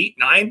get? 8,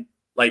 9?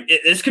 Like,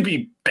 this could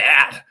be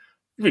bad. It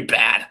could be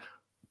bad.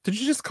 Did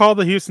you just call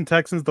the Houston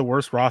Texans the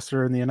worst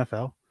roster in the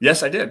NFL?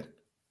 Yes, I did.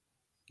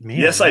 Man,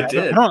 yes, I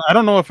did. I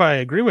don't know if I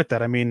agree with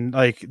that. I mean,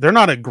 like, they're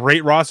not a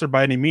great roster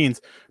by any means,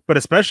 but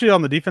especially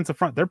on the defensive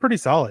front, they're pretty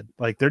solid.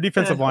 Like, their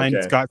defensive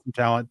line's got some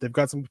talent. They've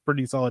got some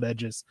pretty solid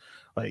edges.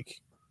 Like,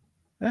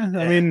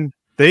 I mean,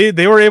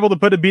 they were able to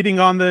put a beating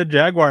on the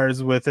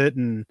Jaguars with it,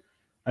 and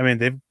I mean,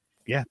 they've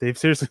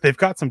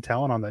got some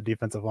talent on that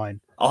defensive line.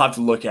 I'll have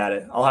to look at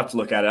it.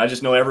 I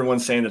just know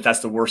everyone's saying that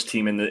that's the worst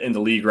team in the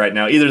league right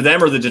now, either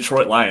them or the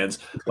Detroit Lions.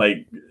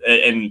 Like,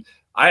 and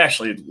I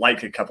actually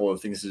like a couple of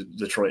things that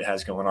Detroit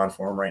has going on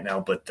for them right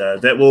now, but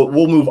that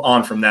we'll move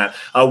on from that.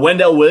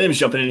 Wendell Williams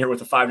jumping in here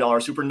with a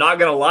 $5 super. Not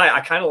gonna lie, I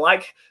kind of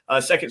like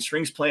second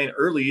strings playing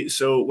early.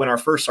 So when our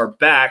firsts are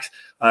back,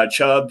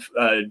 Chubb,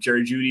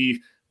 Jerry Jeudy,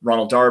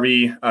 Ronald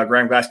Darby,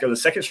 Graham Glasgow, the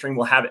second string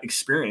will have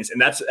experience.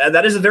 And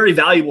that is a very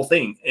valuable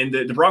thing. And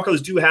the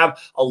Broncos do have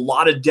a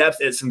lot of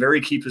depth at some very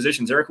key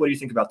positions. Eric, what do you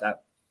think about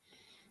that?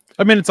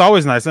 I mean, it's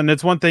always nice. And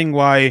it's one thing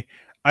why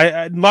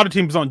a lot of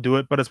teams don't do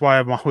it, but it's why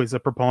I'm always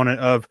a proponent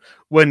of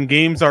when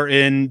games are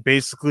in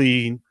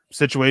basically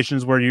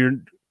situations where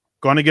you're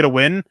going to get a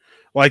win,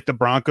 like the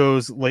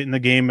Broncos late in the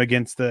game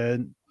against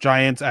the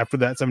Giants after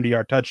that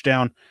 70-yard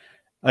touchdown.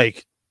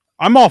 Like,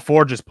 I'm all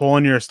for just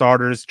pulling your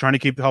starters, trying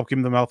to help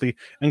keep them healthy,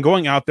 and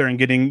going out there and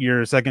getting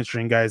your second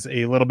string guys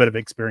a little bit of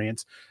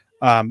experience.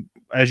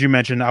 As you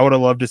mentioned, I would have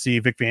loved to see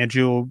Vic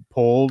Fangio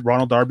pull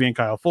Ronald Darby and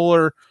Kyle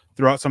Fuller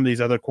throughout some of these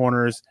other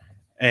corners,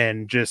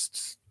 and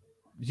just,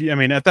 I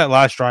mean, at that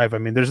last drive, I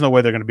mean, there's no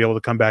way they're going to be able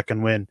to come back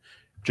and win.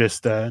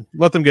 Just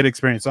let them get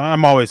experience.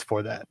 I'm always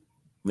for that.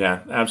 Yeah,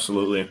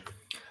 absolutely.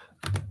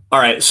 All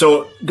right,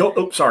 so go.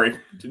 Oh, sorry,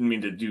 didn't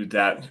mean to do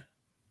that.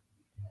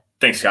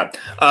 Thanks, Scott.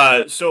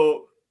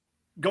 So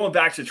going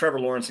back to Trevor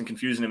Lawrence and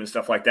confusing him and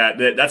stuff like that,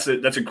 that's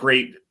a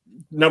great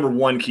number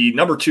one key.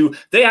 Number two,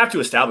 they have to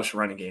establish a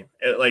running game.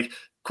 Like,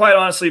 quite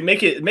honestly,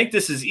 make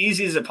this as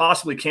easy as it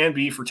possibly can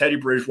be for Teddy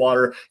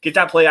Bridgewater. Get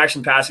that play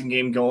action passing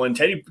game going.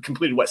 Teddy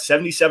completed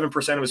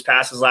 77% of his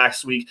passes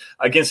last week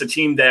against a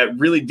team that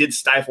really did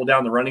stifle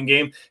down the running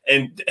game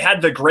and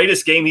had the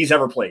greatest game he's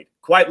ever played.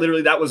 Quite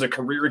literally, that was a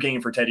career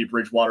game for Teddy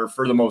Bridgewater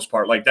for the most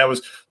part. Like, that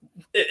was,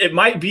 it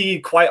might be,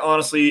 quite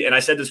honestly, and I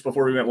said this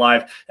before we went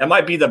live, it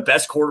might be the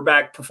best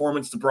quarterback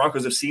performance the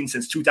Broncos have seen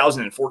since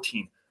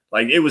 2014.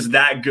 Like, it was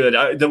that good.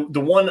 The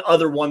one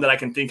other one that I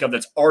can think of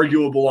that's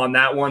arguable on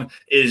that one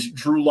is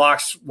Drew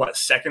Lock's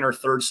second or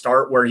third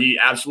start, where he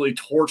absolutely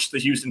torched the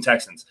Houston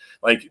Texans.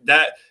 Like,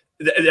 that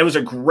was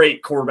a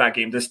great quarterback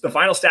game. The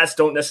final stats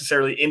don't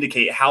necessarily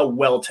indicate how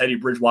well Teddy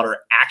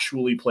Bridgewater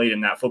actually played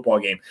in that football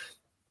game.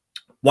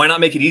 Why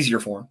not make it easier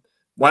for him?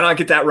 Why not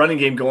get that running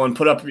game going,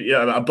 put up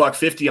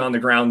 $150 on the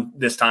ground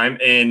this time,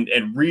 and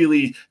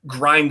really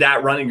grind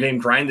that running game,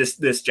 grind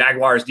this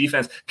Jaguars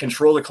defense,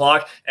 control the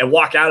clock, and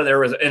walk out of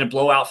there in a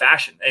blowout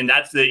fashion. And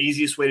that's the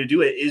easiest way to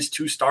do it, is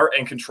to start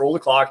and control the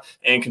clock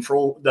and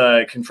control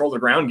the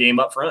ground game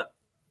up front.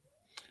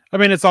 I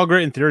mean, it's all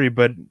great in theory,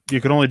 but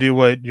you can only do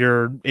what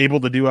you're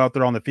able to do out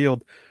there on the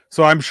field.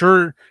 So I'm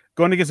sure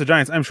going against the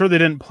Giants, I'm sure they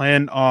didn't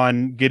plan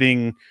on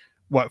getting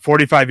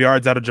 45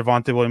 yards out of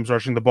Javonte Williams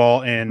rushing the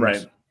ball,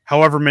 and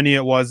however many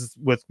it was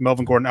with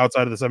Melvin Gordon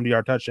outside of the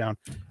 70-yard touchdown.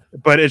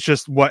 But it's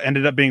just what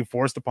ended up being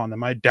forced upon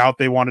them. I doubt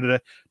they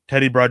wanted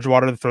Teddy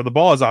Bridgewater to throw the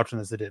ball as often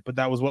as they did, but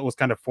that was what was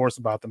kind of forced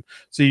about them.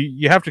 So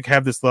you have to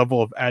have this level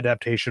of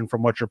adaptation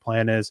from what your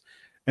plan is.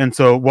 And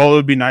so, while it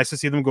would be nice to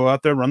see them go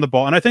out there, run the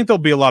ball, and I think they'll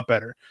be a lot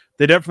better.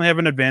 They definitely have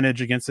an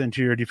advantage against the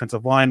interior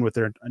defensive line with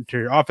their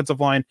interior offensive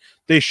line.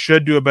 They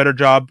should do a better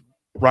job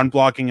run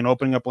blocking and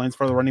opening up lanes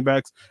for the running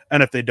backs.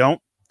 And if they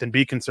don't, then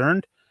be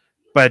concerned.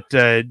 But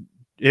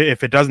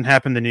if it doesn't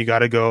happen, then you got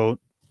to go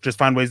just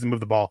find ways to move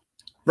the ball.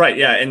 Right,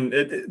 yeah, and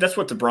that's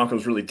what the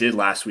Broncos really did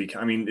last week.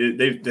 I mean,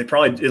 they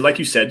probably, like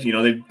you said,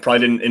 they probably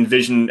didn't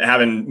envision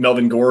having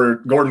Melvin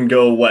Gordon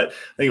go, I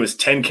think it was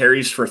 10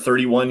 carries for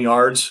 31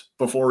 yards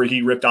before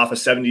he ripped off a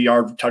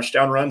 70-yard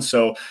touchdown run.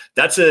 So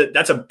that's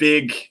a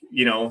big,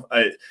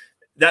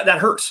 that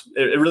hurts.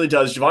 It really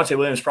does. Javonte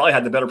Williams probably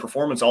had the better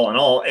performance all in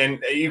all.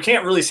 And you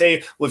can't really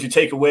say, well, if you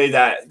take away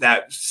that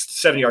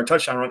 70-yard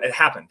touchdown run, it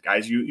happened,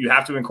 guys. You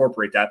have to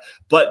incorporate that.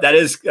 But that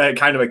is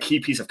kind of a key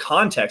piece of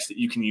context that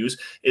you can use,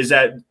 is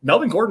that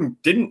Melvin Gordon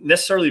didn't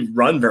necessarily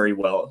run very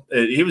well.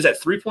 He was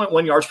at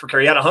 3.1 yards per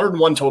carry. He had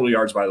 101 total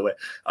yards, by the way.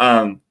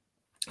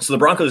 So the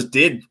Broncos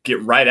did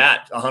get right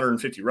at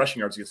 150 rushing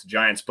yards against the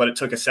Giants, but it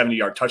took a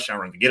 70-yard touchdown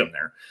run to get them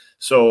there.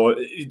 So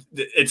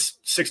it's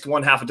 6 to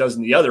 1, half a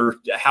dozen the other.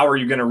 How are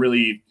you going to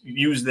really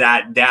use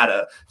that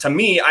data? To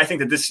me, I think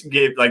that this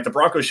gave, the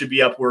Broncos should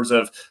be upwards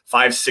of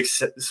 5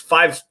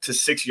 to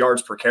 6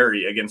 yards per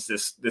carry against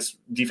this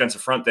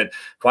defensive front that,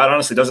 quite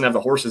honestly, doesn't have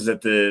the horses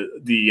that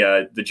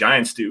the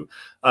Giants do.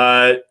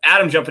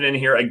 Adam jumping in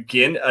here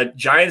again.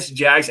 Giants,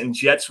 Jags, and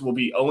Jets will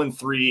be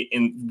 0-3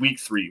 in week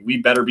 3. We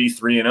better be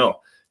 3-0.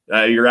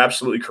 You're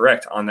absolutely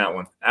correct on that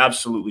one.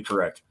 Absolutely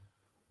correct.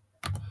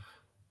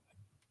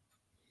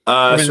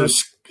 So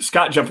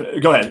Scott jumping.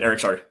 Go ahead, Eric.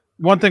 Sorry.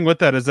 One thing with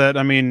that is that,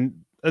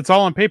 it's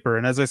all on paper.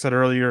 And as I said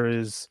earlier,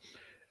 is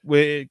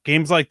with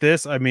games like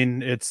this,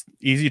 it's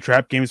easy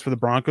trap games for the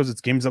Broncos. It's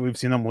games that we've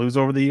seen them lose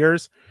over the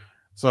years.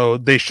 So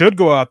they should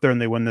go out there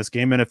and they win this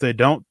game. And if they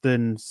don't,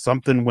 then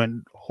something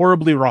went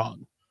horribly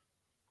wrong.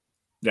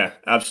 Yeah,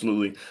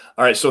 absolutely.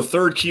 All right. So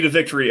third key to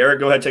victory, Eric,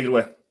 go ahead, take it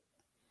away.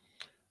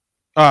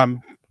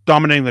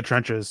 Dominating the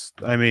trenches.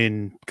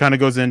 Kind of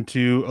goes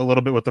into a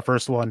little bit with the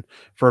first one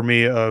for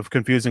me of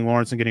confusing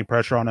Lawrence and getting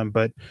pressure on him.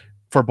 But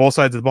for both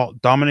sides of the ball,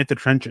 dominate the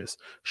trenches.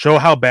 Show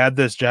how bad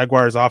this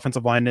Jaguars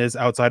offensive line is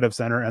outside of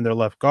center and their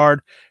left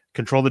guard.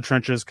 Control the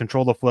trenches,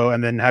 control the flow,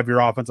 and then have your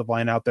offensive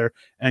line out there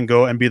and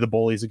go and be the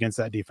bullies against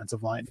that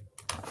defensive line.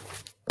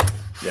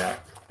 Yeah,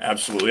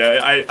 absolutely.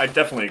 I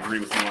definitely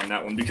agree with you on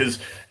that one because,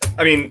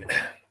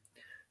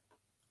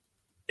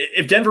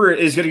 if Denver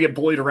is going to get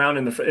bullied around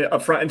in the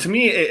up front, and to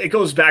me, it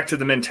goes back to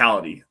the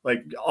mentality.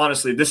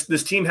 Honestly,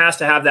 this team has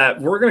to have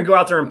that. We're going to go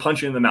out there and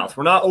punch you in the mouth.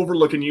 We're not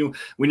overlooking you.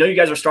 We know you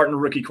guys are starting a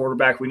rookie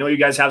quarterback. We know you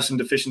guys have some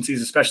deficiencies,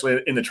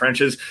 especially in the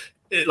trenches.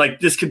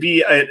 This could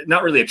be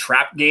not really a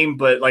trap game,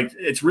 but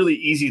it's really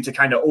easy to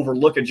kind of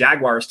overlook a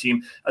Jaguars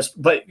team.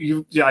 But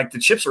the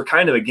chips are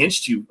kind of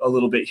against you a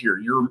little bit here.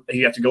 You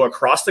have to go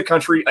across the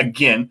country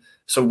again.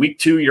 So week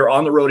 2, you're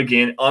on the road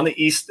again on the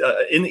East,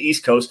 in the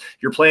East Coast.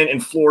 You're playing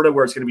in Florida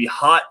where it's going to be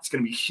hot. It's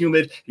going to be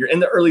humid. You're in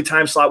the early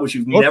time slot, which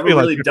you've never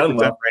really done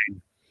well.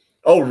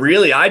 Oh,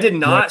 really? I did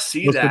not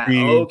see that.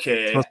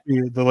 Okay.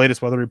 The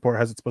latest weather report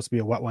has it supposed to be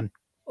a wet one.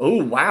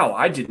 Oh, wow.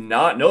 I did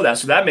not know that.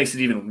 So that makes it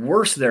even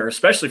worse there,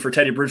 especially for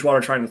Teddy Bridgewater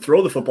trying to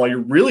throw the football. You're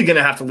really going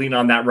to have to lean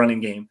on that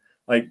running game.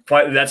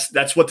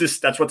 That's what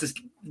this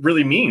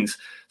really means.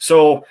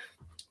 So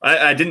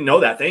I didn't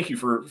know that. Thank you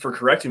for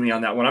correcting me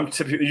on that one. I'm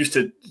typically used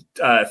to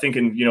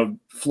thinking,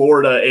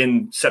 Florida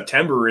in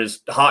September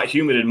is hot,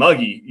 humid, and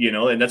muggy,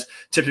 and that's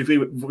typically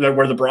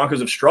where the Broncos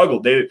have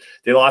struggled. They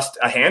lost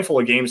a handful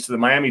of games to the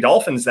Miami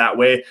Dolphins that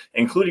way,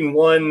 including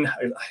one,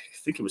 I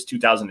think it was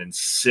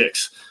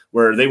 2006,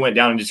 where they went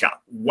down and just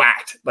got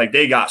whacked.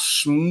 They got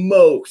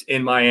smoked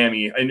in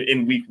Miami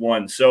in week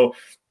 1. So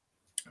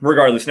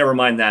regardless, never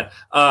mind that.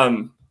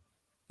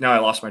 Now I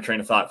lost my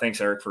train of thought.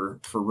 Thanks, Eric, for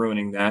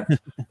ruining that.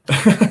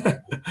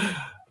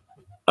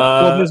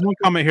 Well, there's one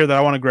comment here that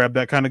I want to grab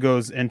that kind of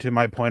goes into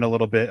my point a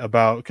little bit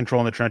about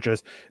controlling the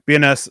trenches.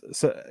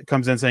 BNS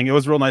comes in saying, it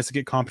was real nice to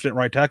get competent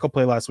right tackle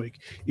play last week.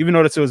 Even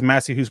noticed it was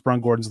Massey who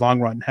sprung Gordon's long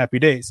run. Happy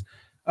days.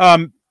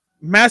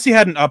 Massey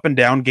had an up and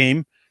down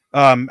game.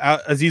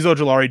 Azeez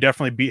Ojulari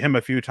definitely beat him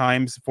a few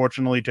times.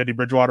 Fortunately, Teddy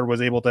Bridgewater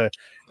was able to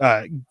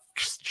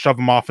shove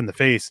him off in the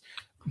face.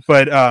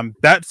 But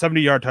that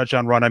 70-yard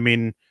touchdown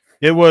run,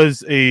 it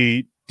was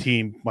a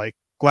team like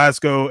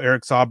Glasgow,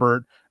 Eric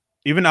Saubert,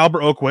 even Albert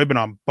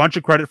Okwuegbunam, bunch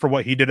of credit for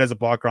what he did as a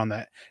blocker on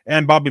that.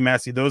 And Bobby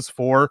Massey, those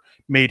 4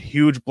 made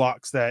huge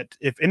blocks that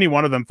if any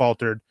one of them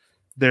faltered,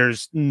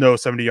 there's no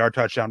 70-yard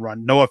touchdown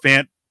run. Noah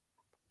Fant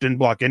didn't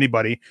block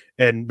anybody,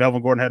 and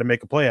Melvin Gordon had to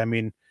make a play.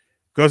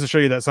 Goes to show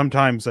you that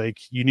sometimes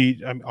you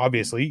need,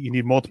 obviously, you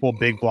need multiple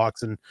big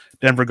blocks, and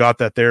Denver got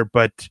that there,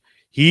 but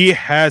he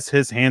has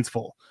his hands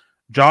full.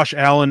 Josh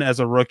Allen, as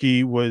a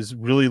rookie, was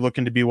really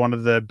looking to be one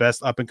of the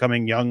best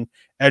up-and-coming young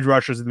edge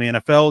rushers in the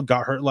NFL.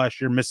 Got hurt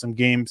last year, missed some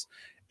games,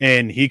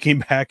 and he came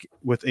back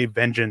with a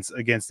vengeance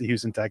against the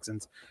Houston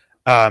Texans.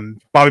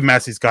 Bobby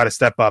Massey's got to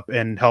step up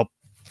and help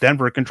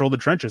Denver control the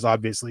trenches,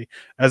 obviously.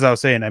 As I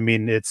was saying,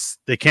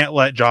 they can't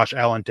let Josh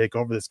Allen take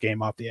over this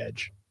game off the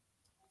edge.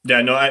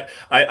 Yeah, no,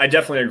 I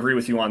definitely agree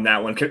with you on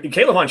that one.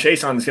 Caleb on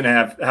Chason is going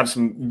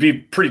to be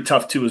pretty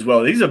tough too as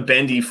well. He's a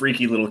bendy,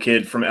 freaky little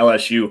kid from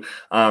LSU.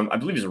 I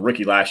believe he's a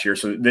rookie last year,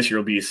 so this year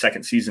will be his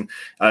second season.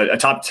 A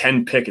top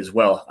 10 pick as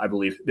well, I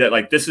believe.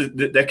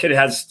 That kid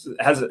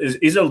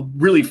is a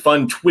really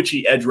fun,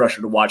 twitchy edge rusher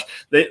to watch.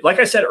 Like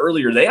I said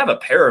earlier, they have a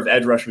pair of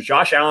edge rushers.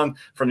 Josh Allen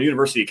from the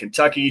University of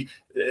Kentucky.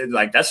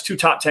 Like that's 2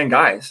 top 10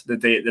 guys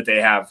that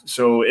they have.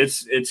 So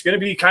it's going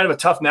to be kind of a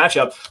tough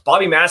matchup.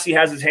 Bobby Massey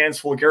has his hands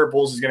full. Garrett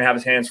Bowles is going to have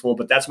his hands full,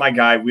 but that's my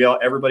guy.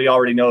 Everybody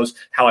already knows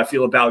how I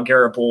feel about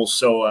Garrett Bowles.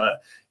 So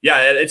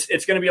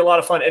it's going to be a lot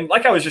of fun. And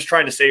like I was just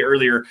trying to say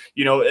earlier,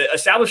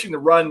 establishing the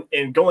run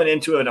and going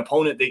into an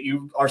opponent that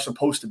you are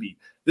supposed to beat.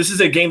 This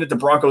is a game that the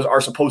Broncos are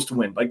supposed to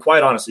win. Like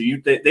quite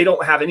honestly, they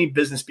don't have any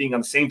business being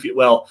on the same field.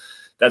 Well,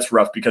 that's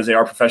rough because they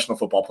are professional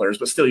football players,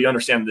 but still you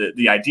understand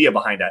the idea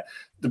behind that.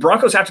 The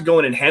Broncos have to go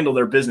in and handle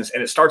their business,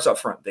 and it starts up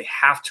front. They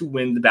have to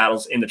win the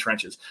battles in the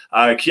trenches.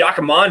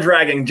 Kiaka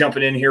Mondragon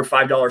jumping in here,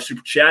 $5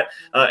 super chat.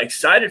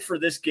 Excited for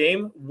this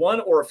game. One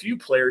or a few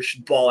players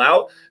should ball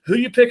out. Who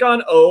do you pick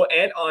on O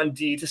and on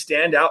D to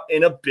stand out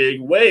in a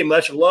big way?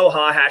 Much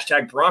aloha,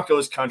 hashtag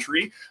Broncos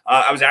country.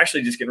 I was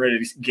actually just getting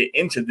ready to get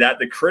into that,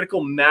 the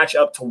critical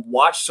matchup to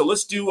watch. So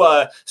let's do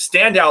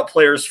standout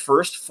players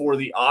first for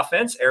the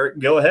offense. Eric,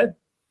 go ahead.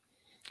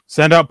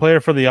 Standout player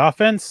for the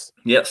offense?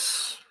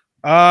 Yes.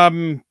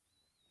 KJ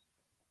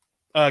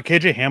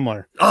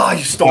Hamler. Oh,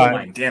 you stole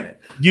mine. Damn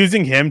it.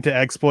 Using him to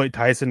exploit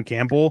Tyson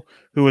Campbell,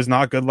 who was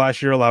not good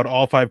last year, allowed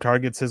all 5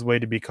 targets his way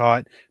to be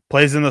caught.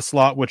 Plays in the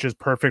slot, which is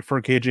perfect for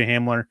KJ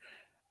Hamler.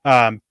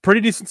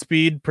 Pretty decent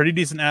speed, pretty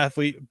decent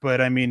athlete, but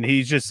I mean,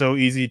 he's just so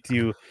easy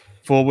to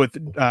fool with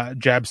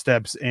jab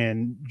steps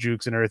and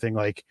jukes and everything.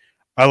 Like,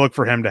 I look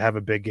for him to have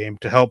a big game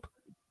to help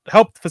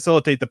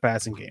facilitate the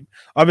passing game.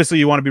 Obviously,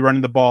 you want to be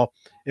running the ball.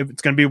 If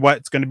it's going to be wet,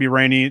 it's going to be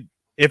rainy.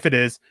 If it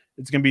is,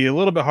 it's going to be a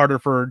little bit harder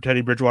for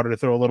Teddy Bridgewater to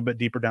throw a little bit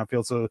deeper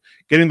downfield. So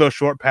getting those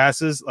short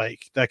passes,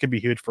 like that could be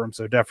huge for him.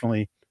 So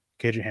definitely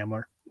KJ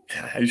Hamler.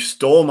 You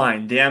stole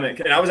mine, damn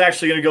it. And I was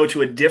actually going to go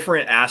to a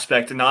different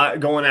aspect and not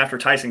going after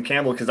Tyson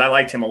Campbell because I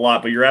liked him a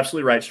lot, but you're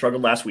absolutely right.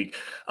 Struggled last week.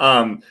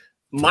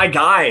 My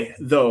guy,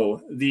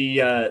 though,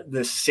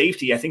 the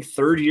safety, I think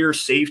third-year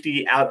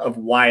safety out of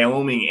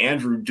Wyoming,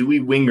 Andrew Dewey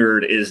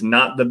Wingard, is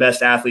not the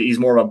best athlete. He's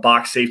more of a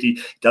box safety,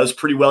 does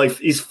pretty well.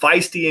 He's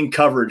feisty in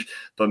coverage,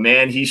 but,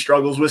 man, he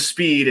struggles with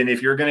speed. And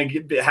if you're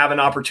going to have an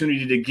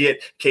opportunity to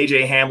get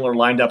KJ Hamler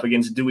lined up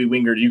against Dewey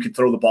Wingard, you could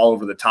throw the ball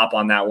over the top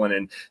on that one,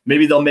 and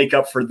maybe they'll make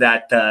up for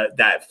that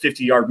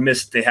 50-yard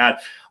miss they had.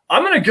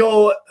 I'm going to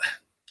go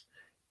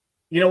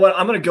 – you know what?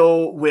 I'm going to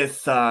go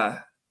with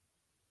Noah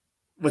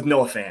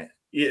Fant.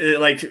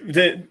 Like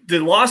the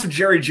loss of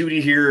Jerry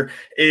Jeudy here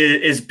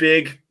is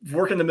big.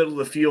 Work in the middle of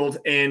the field,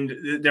 and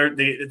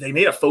they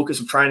made a focus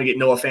of trying to get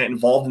Noah Fant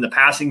involved in the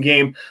passing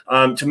game.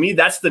 To me,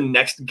 that's the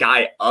next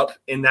guy up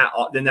in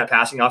that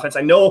passing offense.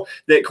 I know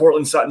that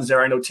Cortland Sutton's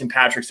there. I know Tim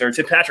Patrick's there.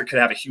 Tim Patrick could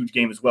have a huge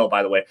game as well,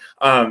 by the way.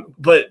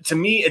 But to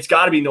me, it's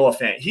got to be Noah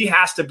Fant. He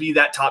has to be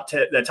that top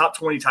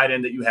 20 tight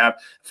end that you have.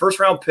 First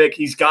round pick.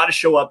 He's got to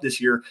show up this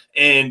year,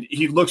 and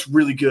he looks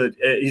really good.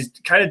 He's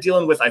kind of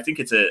dealing with, I think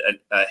it's a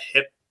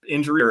hip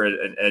injury or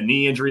a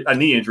knee injury. A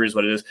knee injury is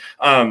what it is.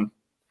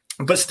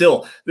 But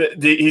still,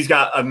 he's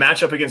got a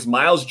matchup against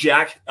Miles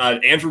Jack.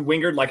 Andrew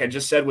Wingard, like I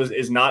just said,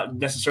 is not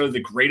necessarily the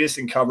greatest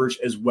in coverage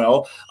as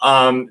well.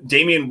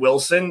 Damian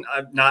Wilson,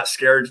 I'm not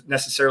scared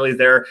necessarily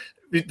there.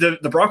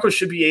 The Broncos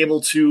should be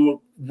able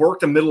to work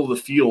the middle of the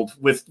field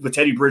with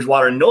Teddy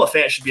Bridgewater, and Noah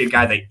Fant should be a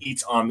guy that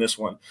eats on this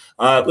one.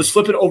 Let's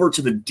flip it over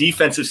to the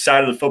defensive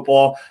side of the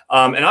football,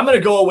 and I'm going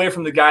to go away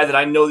from the guy that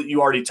I know that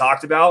you already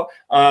talked about.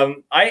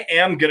 I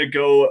am going to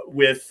go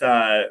with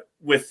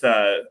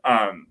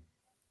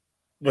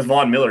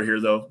Von Miller here,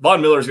 though. Von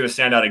Miller is going to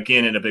stand out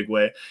again in a big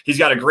way. He's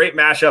got a great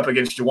matchup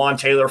against Jawan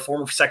Taylor,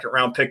 former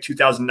second-round pick,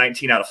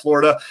 2019 out of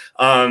Florida.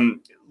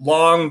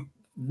 Long,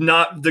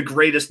 not the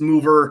greatest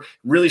mover,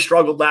 really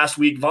struggled last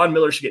week. Von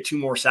Miller should get 2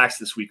 more sacks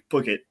this week.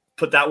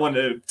 Take that one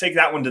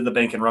to the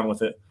bank and run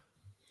with it.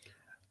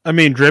 I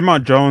mean,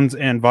 Draymond Jones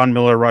and Von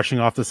Miller rushing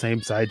off the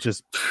same side,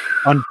 just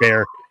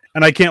unfair.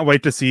 And I can't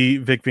wait to see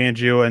Vic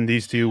Fangio and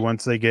these two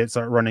once they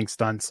start running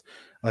stunts.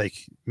 Like,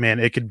 man,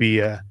 it could be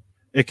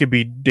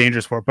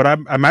dangerous for it. But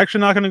I'm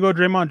actually not going to go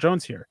Draymond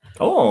Jones here.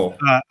 Oh,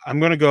 I'm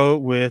going to go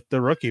with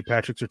the rookie,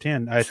 Patrick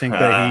Surtain. I think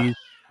that he's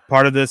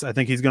part of this. I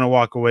think he's going to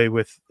walk away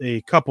with a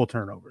couple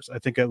turnovers. I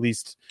think at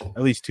least 2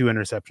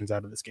 interceptions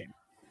out of this game.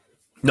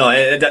 No,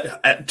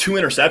 2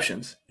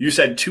 interceptions. You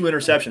said 2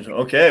 interceptions.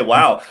 Okay,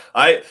 wow.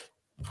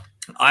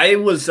 I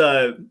was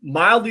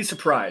mildly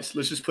surprised,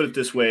 let's just put it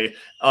this way,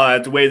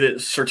 at the way that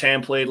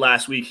Surtain played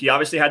last week. He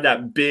obviously had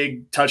that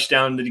big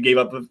touchdown that he gave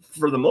up, but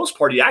for the most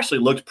part, he actually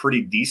looked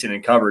pretty decent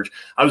in coverage.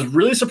 I was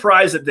really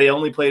surprised that they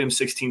only played him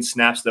 16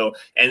 snaps, though.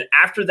 And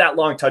after that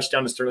long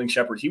touchdown to Sterling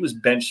Shepard, he was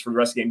benched for the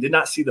rest of the game, did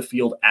not see the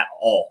field at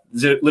all.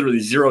 Literally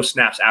 0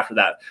 snaps after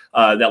that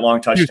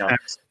long touchdown.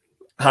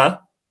 Huh?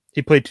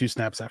 He played 2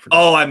 snaps after that.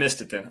 Oh, I missed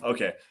it then.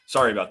 Okay.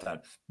 Sorry about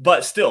that.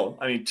 But still,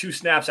 I mean, 2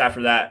 snaps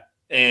after that,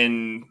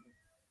 and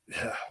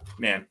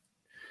man.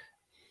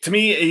 To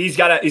me, he's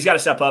got to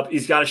step up.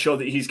 He's got to show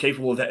that he's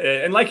capable of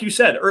that. And like you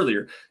said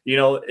earlier,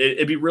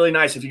 it'd be really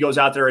nice if he goes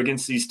out there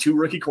against these two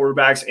rookie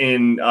quarterbacks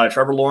in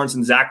Trevor Lawrence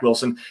and Zach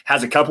Wilson,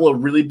 has a couple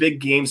of really big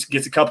games,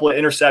 gets a couple of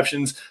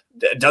interceptions,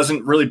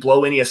 doesn't really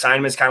blow any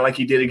assignments, kind of like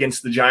he did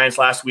against the Giants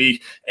last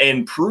week,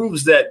 and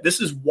proves that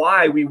this is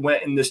why we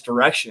went in this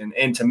direction.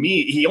 And to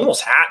me, he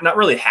almost not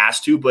really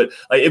has to, but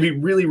it'd be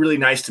really, really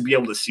nice to be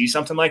able to see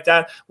something like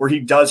that where he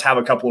does have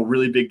a couple of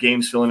really big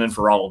games filling in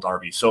for Ronald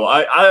Darby. So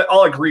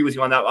I'll agree with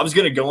you on that. I was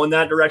going to go in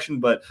that direction,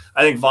 but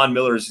I think Von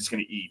Miller is just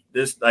going to eat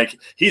this.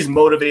 He's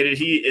motivated.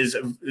 He is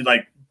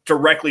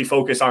directly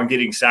focused on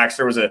getting sacks.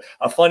 There was a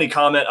funny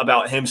comment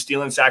about him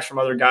stealing sacks from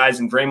other guys,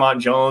 and Draymond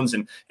Jones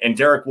and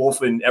Derek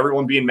Wolfe and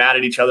everyone being mad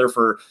at each other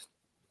for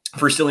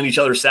stealing each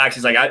other's sacks.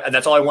 He's like,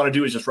 that's all I want to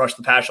do is just rush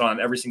the passer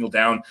on every single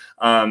down.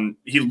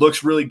 He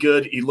looks really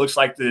good. He looks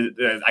like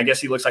I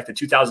guess he looks like the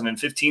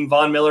 2015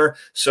 Von Miller.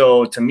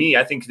 So to me,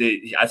 I think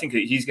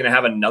that he's going to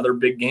have another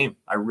big game.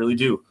 I really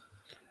do.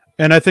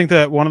 And I think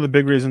that one of the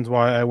big reasons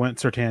why I went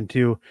Surtain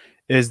too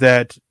is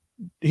that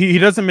he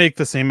doesn't make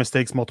the same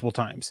mistakes multiple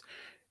times.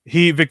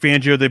 Vic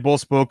Fangio, they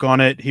both spoke on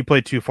it. He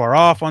played too far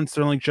off on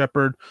Sterling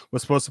Shepard,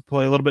 was supposed to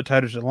play a little bit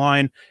tighter to the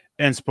line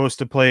and supposed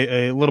to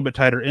play a little bit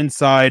tighter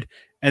inside.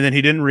 And then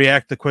he didn't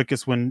react the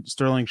quickest when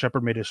Sterling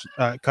Shepard made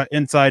a cut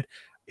inside.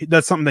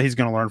 That's something that he's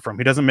going to learn from.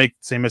 He doesn't make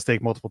the same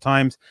mistake multiple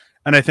times.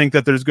 And I think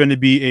that there's going to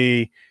be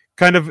a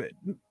kind of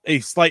a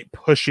slight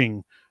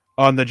pushing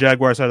on the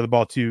Jaguar side of the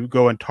ball to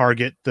go and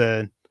target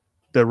the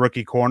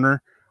rookie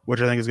corner, which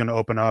I think is going to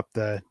open up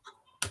the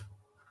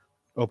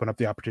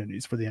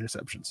opportunities for the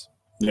interceptions.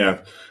 Yeah.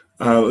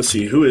 Let's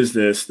see. Who is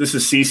this? This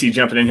is CC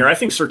jumping in here. I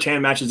think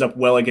Surtain matches up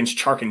well against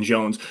Chark and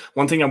Jones.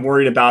 One thing I'm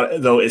worried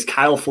about, though, is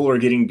Kyle Fuller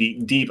getting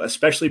beat deep,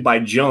 especially by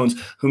Jones,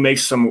 who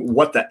makes some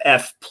what the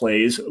F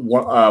plays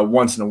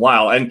once in a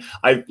while. And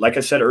like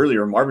I said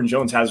earlier, Marvin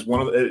Jones has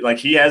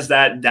he has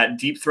that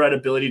deep threat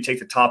ability to take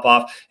the top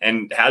off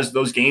and has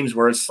those games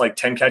where it's like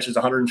 10 catches,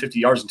 150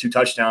 yards and 2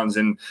 touchdowns.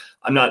 And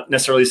I'm not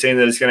necessarily saying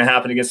that it's going to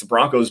happen against the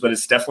Broncos, but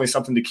it's definitely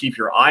something to keep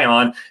your eye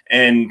on.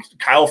 And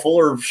Kyle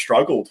Fuller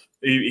struggled.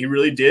 He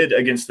really did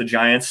against the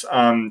Giants.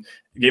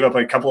 Gave up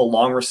a couple of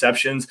long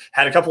receptions,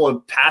 had a couple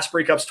of pass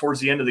breakups towards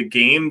the end of the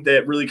game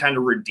that really kind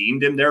of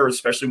redeemed him there,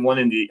 especially one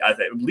I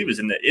believe it was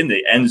in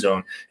the end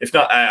zone. If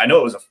not, I know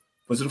it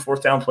was it a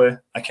 4th down play?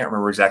 I can't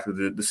remember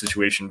exactly the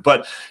situation.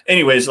 But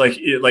anyways, like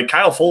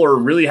Kyle Fuller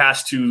really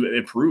has to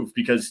improve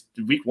because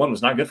week 1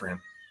 was not good for him.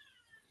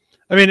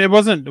 I mean, it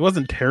wasn't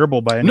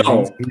terrible by any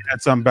means. He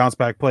had some bounce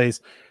back plays,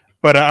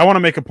 but I want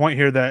to make a point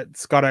here that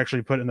Scott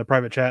actually put in the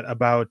private chat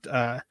about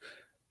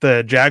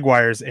the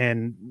Jaguars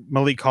and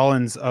Malik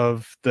Collins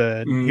of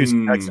the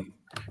Houston Texans,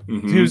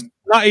 who's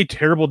not a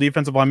terrible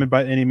defensive lineman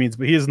by any means,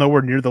 but he is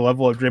nowhere near the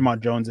level of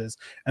Draymond Jones is.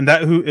 And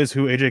that who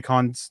AJ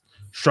Khan's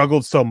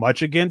struggled so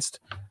much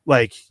against.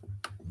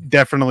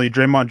 Definitely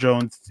Draymond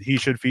Jones, he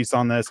should feast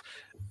on this.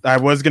 I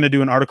was going to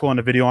do an article and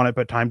a video on it,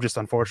 but time just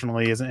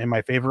unfortunately isn't in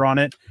my favor on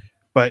it.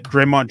 But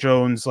Draymond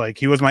Jones,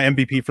 he was my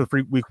MVP for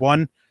week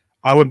 1.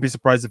 I wouldn't be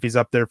surprised if he's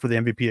up there for the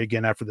MVP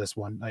again after this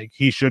one.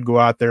 He should go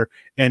out there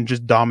and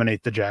just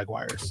dominate the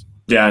Jaguars.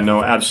 Yeah,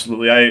 no,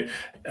 absolutely.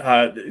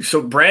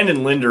 So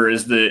Brandon Linder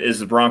is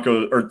the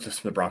Broncos,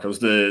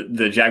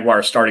 the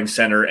Jaguar starting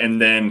center,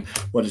 and then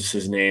what is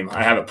his name?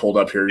 I have it pulled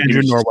up here.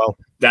 Andrew Norwell.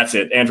 That's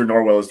it. Andrew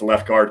Norwell is the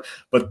left guard,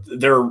 but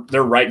their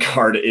right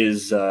guard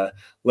is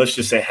let's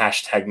just say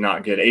 #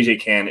 not good.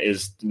 AJ Khan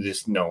is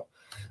just no.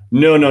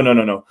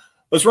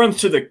 Let's run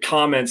to the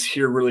comments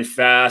here really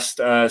fast.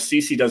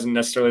 CC doesn't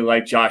necessarily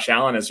like Josh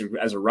Allen as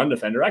a run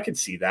defender. I could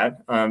see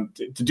that.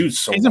 The dude's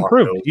so he's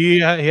improved. He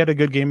had a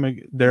good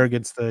game there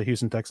against the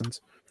Houston Texans.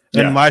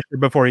 And last year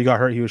before he got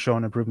hurt, he was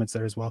showing improvements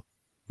there as well.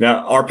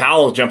 Now, our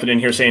pal jumping in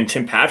here saying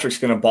Tim Patrick's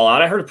going to ball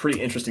out. I heard a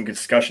pretty interesting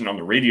discussion on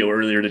the radio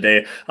earlier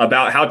today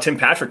about how Tim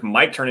Patrick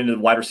might turn into the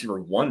wide receiver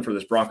 1 for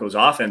this Broncos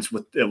offense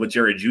with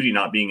Jerry Jeudy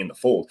not being in the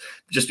fold,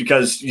 just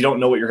because you don't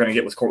know what you're going to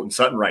get with Courtland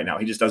Sutton right now.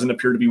 He just doesn't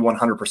appear to be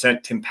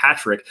 100%. Tim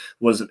Patrick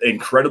was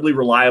incredibly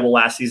reliable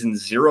last season,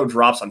 0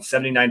 drops on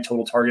 79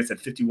 total targets at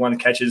 51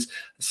 catches,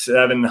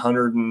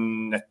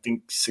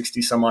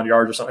 760 some odd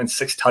yards or something, and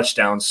 6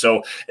 touchdowns.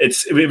 So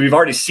we've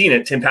already seen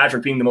it. Tim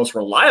Patrick being the most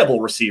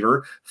reliable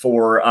receiver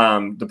for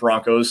the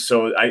Broncos.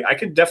 So I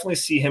could definitely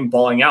see him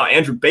balling out.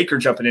 Andrew Baker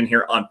jumping in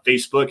here on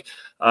Facebook,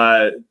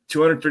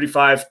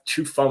 235,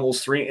 2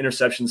 fumbles, 3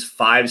 interceptions,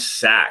 5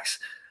 sacks.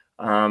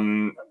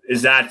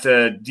 Is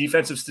that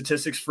defensive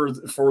statistics for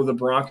the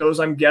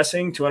Broncos? I'm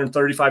guessing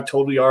 235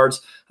 total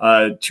yards,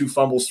 2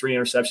 fumbles, 3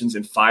 interceptions,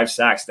 and 5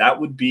 sacks. That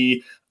would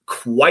be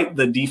quite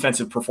the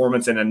defensive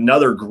performance and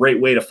another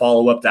great way to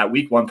follow up that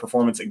week 1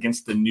 performance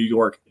against the New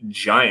York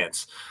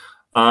Giants.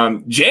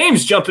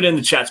 James jumping in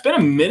the chat. It's been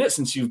a minute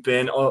since you've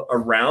been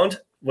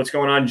around. What's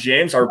going on,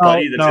 James? Our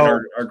buddy that's in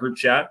our group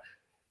chat.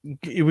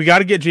 We got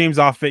to get James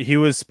off it. He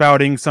was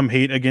spouting some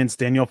hate against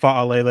Daniel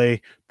Fa'alele,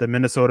 the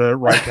Minnesota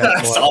right tackle.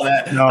 I saw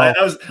that. No, I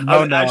was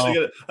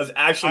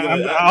actually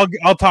gonna.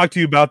 I'll talk to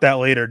you about that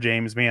later,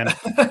 James. Man,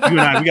 you and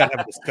I, we got to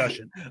have a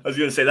discussion. I was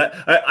gonna say that.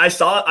 I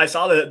saw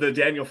the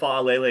Daniel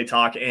Fa'alele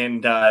talk,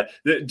 and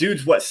the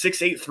dude's what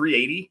 6'8",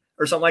 380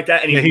 or something like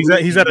that, and he's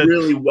at a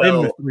really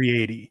well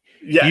 380.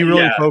 Yeah, he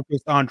really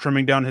focused on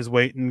trimming down his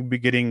weight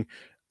and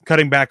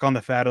cutting back on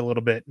the fat a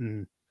little bit,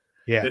 and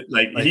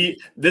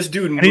this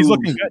dude moves, he's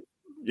looking good.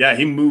 Yeah,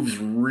 he moves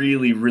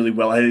really, really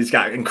well. He's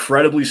got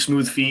incredibly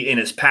smooth feet in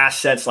his pass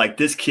sets. Like,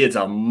 this kid's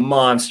a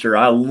monster.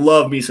 I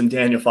love me some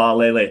Daniel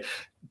Fa'alele.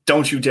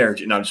 Don't you dare.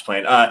 No, I'm just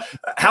playing.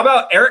 How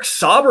about Eric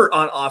Saubert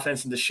on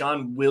offense and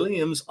Deshaun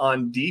Williams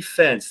on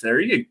defense? There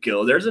you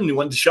go. There's a new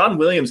one. Deshaun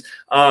Williams,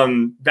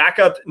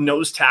 backup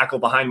nose tackle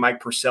behind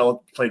Mike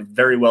Purcell, played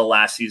very well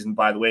last season,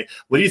 by the way.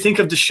 What do you think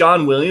of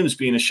Deshaun Williams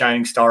being a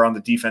shining star on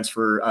the defense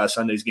for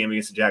Sunday's game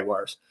against the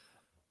Jaguars?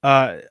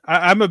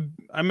 I'm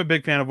a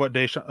big fan of what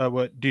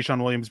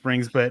Deshaun Williams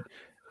brings, but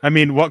I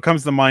mean, what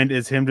comes to mind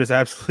is him just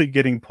absolutely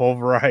getting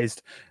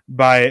pulverized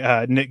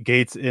by Nick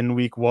Gates in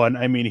week 1.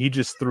 I mean, he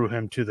just threw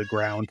him to the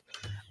ground.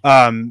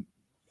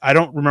 I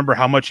don't remember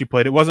how much he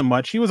played. It wasn't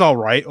much. He was all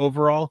right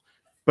overall,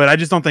 but I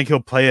just don't think he'll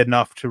play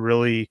enough to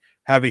really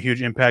have a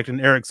huge impact. And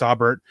Eric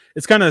Saubert,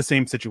 it's kind of the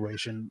same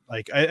situation.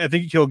 Like, I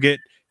think he'll get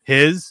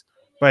his,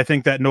 but I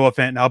think that Noah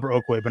Fant and Albert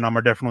Okwuegbunam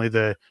are definitely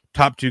the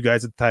top 2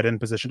 guys at the tight end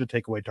position to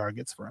take away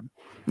targets for him.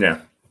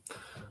 Yeah.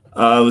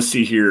 Let's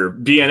see here.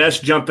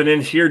 BNS jumping in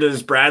here.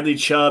 Does Bradley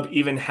Chubb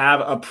even have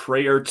a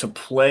prayer to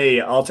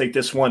play? I'll take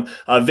this one.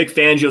 Vic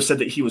Fangio said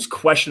that he was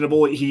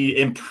questionable. He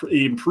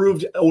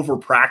improved over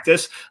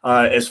practice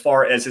as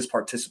far as his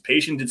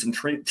participation. Did some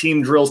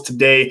team drills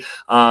today.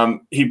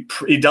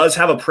 He does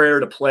have a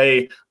prayer to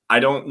play. I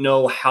don't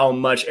know how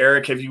much.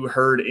 Eric, have you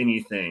heard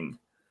anything?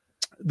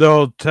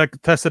 They'll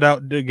test it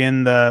out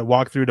again, the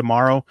walkthrough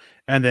tomorrow,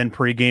 and then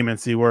pregame and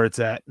see where it's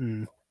at.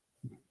 And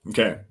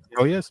okay.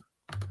 Oh, yes.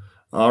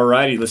 All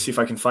righty. Let's see if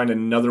I can find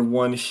another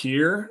one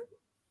here.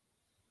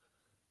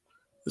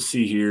 Let's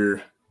see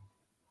here.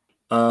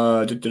 What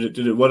are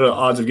the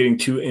odds of getting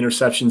 2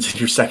 interceptions in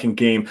your second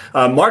game?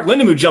 Mark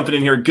Lindemood jumping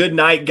in here. Good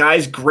night,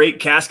 guys. Great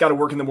cast. Got to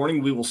work in the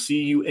morning. We will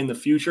see you in the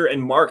future.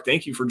 And Mark,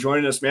 thank you for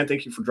joining us, man.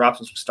 Thank you for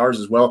dropping some stars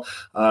as well.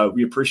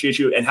 We appreciate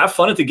you, and have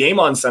fun at the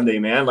game on Sunday,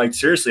 man. Like,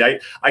 seriously,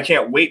 I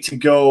can't wait to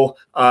go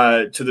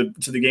to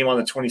the game on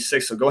the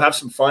 26th. So go have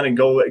some fun and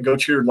go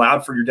cheer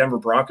loud for your Denver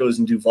Broncos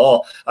in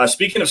Duval.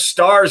 Speaking of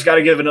stars, got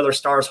to give another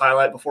stars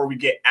highlight before we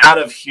get out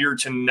of here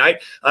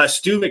tonight.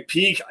 Stu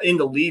McPeak in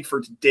the lead for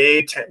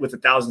today with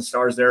 1,000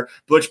 stars there.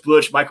 Butch,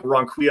 Michael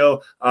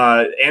Ronquillo,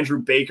 Andrew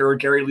Baker,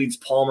 Gary Leeds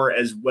Palmer,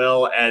 as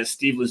well as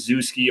Steve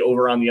Lazuski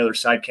over on the other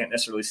side. Can't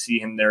necessarily see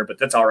him there, but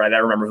that's all right. I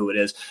remember who it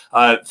is.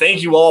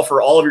 Thank you all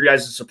for all of your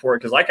guys' support,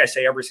 because like I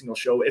say every single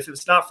show, if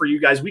it's not for you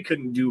guys, we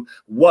couldn't do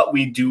what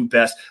we do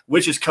best,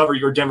 which is cover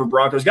your Denver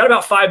Broncos. Got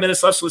about 5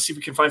 minutes left, so let's see if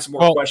we can find some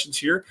more questions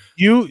here.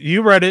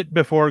 You read it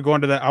before going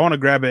to that. I want to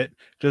grab it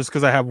just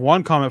because I have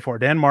one comment for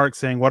Dan Mark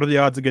saying, what are the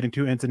odds of getting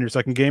 2 ints in your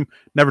second game?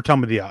 Never tell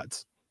me the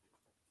odds.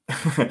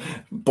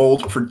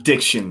 Bold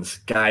predictions,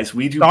 guys.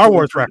 We do Star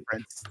Wars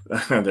reference.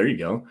 There you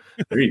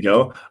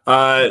go.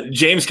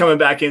 James coming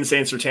back in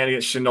saying Sertan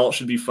against Chenault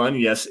should be fun.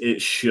 Yes,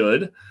 it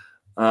should.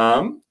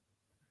 Dan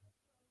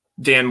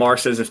Mark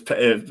says if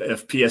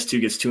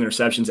PS2 gets 2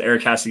 interceptions,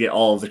 Eric has to get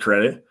all of the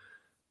credit.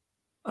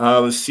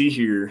 Let's see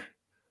here.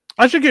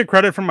 I should get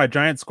credit for my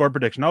giant score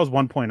prediction. I was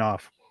 1 point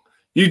off.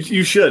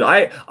 You should.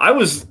 I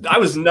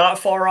was not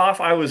far off.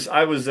 I was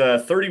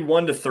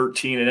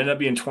 31-13. It ended up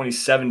being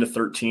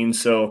 27-13.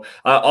 So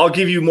I'll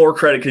give you more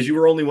credit because you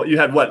were only you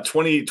had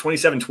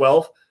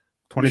 27-12?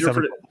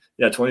 27.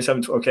 Yeah,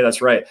 27. Okay,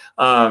 that's right.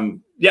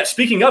 Yeah,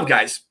 speaking of,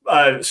 guys,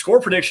 score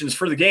predictions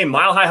for the game,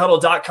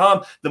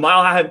 milehighhuddle.com. The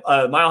Mile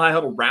High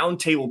Huddle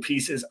roundtable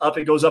piece is up.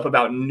 It goes up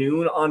about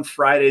noon on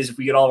Fridays if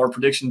we get all of our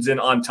predictions in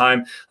on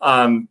time.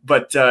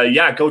 But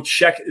go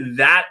check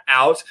that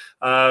out.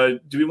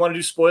 Do we want to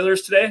do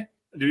spoilers today?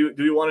 Do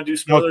we want to do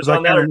spoilers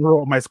on that? I remember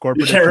what my score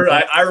prediction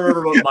was. I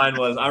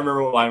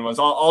remember what mine was.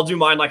 I'll do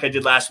mine like I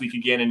did last week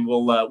again, and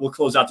we'll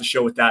close out the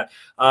show with that.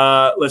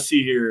 Let's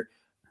see here.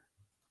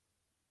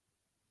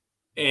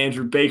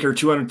 Andrew Baker,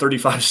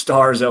 235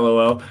 stars,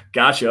 LOL.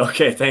 Gotcha.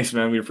 Okay, thanks,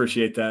 man. We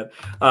appreciate that.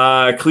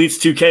 Cleats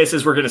 2K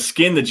says we're going to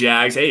skin the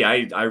Jags. Hey,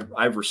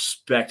 I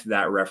respect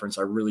that reference.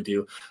 I really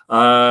do.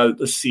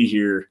 Let's see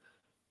here.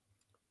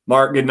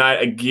 Mark, good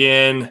night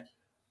again.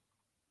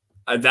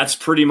 That's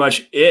pretty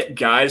much it,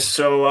 guys.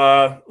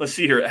 So let's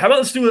see here. How about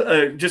let's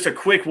do just a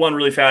quick one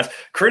really fast.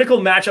 Critical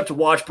matchup to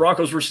watch,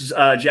 Broncos versus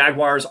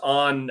Jaguars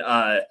on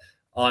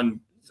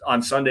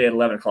Sunday at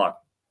 11 o'clock.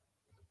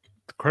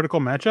 Critical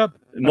matchup?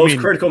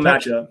 Critical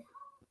matchup.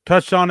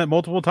 Touched on it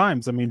multiple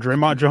times. I mean,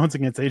 Draymond Jones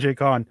against AJ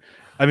Kahn.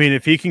 I mean,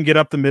 if he can get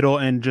up the middle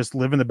and just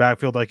live in the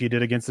backfield like he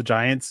did against the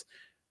Giants,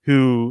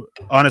 who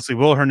honestly,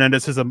 Will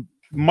Hernandez is a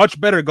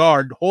much better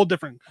guard, whole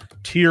different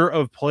tier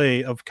of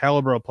play, of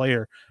caliber of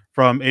player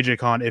from AJ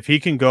Kahn. If he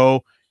can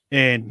go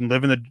and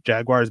live in the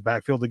Jaguars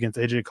backfield against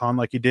AJ Conn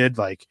like he did,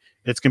 like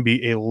it's going to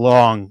be a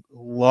long,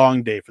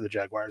 long day for the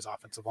Jaguars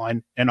offensive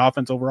line and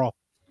offense overall.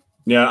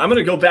 Yeah, I'm going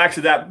to go back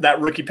to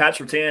that rookie Pat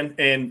Surtain,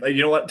 and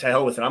you know what? To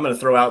hell with it. I'm going to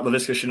throw out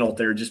Laviska Shenault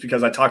there just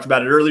because I talked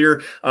about it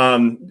earlier.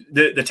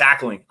 The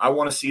tackling. I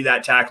want to see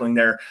that tackling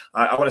there.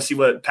 I want to see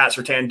what Pat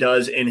Surtain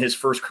does in his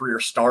first career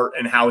start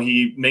and how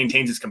he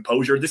maintains his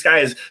composure. This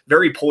guy is a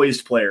very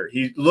poised player.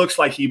 He looks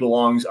like he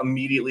belongs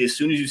immediately as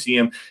soon as you see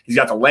him. He's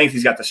got the length,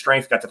 he's got the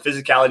strength, got the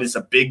physicality. It's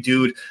a big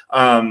dude.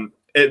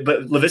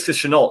 But Laviska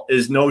Shenault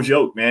is no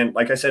joke, man.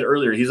 Like I said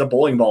earlier, he's a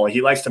bowling ball.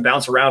 He likes to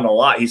bounce around a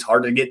lot. He's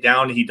hard to get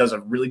down. He does a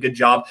really good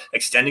job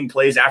extending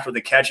plays after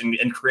the catch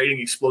and creating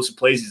explosive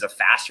plays. He's a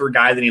faster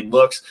guy than he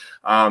looks.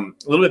 A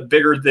little bit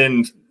bigger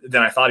than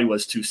I thought he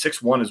was too.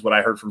 6'1" is what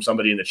I heard from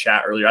somebody in the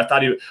chat earlier. I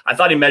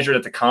thought he measured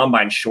at the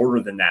combine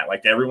shorter than that.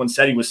 Like everyone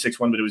said he was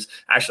 6'1", but it was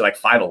actually like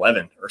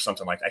 5'11" or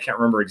something like that. I can't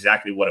remember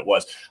exactly what it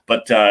was.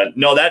 But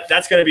no,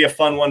 that's going to be a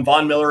fun one.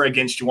 Von Miller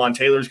against Juwan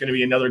Taylor is going to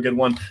be another good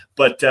one.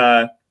 But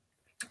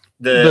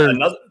Go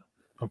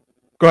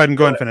ahead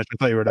and finish. I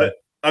thought you were done.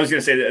 I was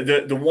going to say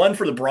the one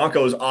for the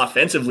Broncos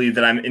offensively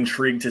that I'm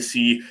intrigued to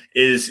see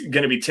is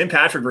going to be Tim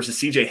Patrick versus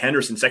CJ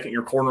Henderson,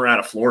 second-year corner out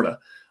of Florida.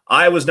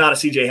 I was not a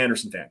CJ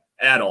Henderson fan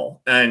at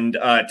all. And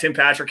Tim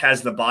Patrick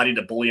has the body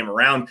to bully him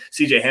around.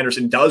 CJ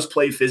Henderson does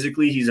play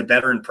physically. He's a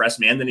better press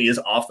man than he is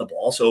off the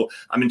ball. So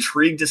I'm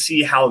intrigued to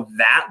see how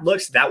that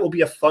looks. That will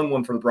be a fun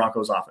one for the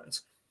Broncos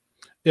offense.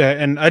 Yeah,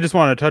 and I just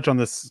want to touch on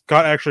this.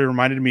 Scott actually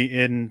reminded me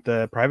in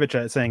the private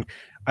chat saying,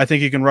 I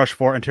think you can rush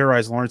 4 and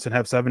terrorize Lawrence and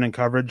have 7 in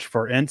coverage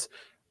for ints.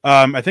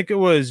 I think it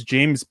was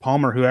James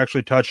Palmer who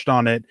actually touched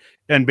on it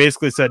and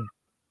basically said,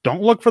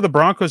 don't look for the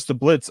Broncos to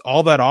blitz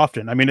all that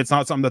often. I mean, it's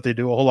not something that they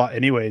do a whole lot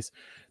anyways.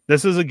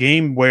 This is a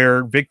game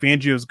where Vic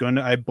Fangio is going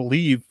to, I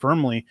believe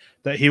firmly,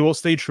 that he will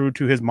stay true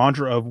to his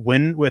mantra of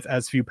win with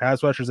as few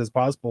pass rushers as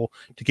possible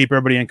to keep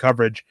everybody in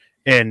coverage.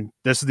 And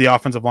this is the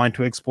offensive line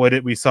to exploit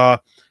it. We saw,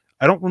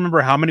 I don't remember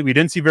how many, we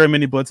didn't see very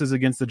many blitzes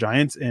against the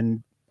Giants,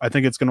 and I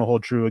think it's going to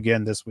hold true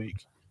again this week.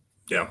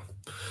 Yeah.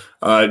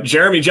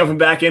 Jeremy jumping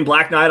back in,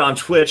 Black Knight on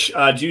Twitch.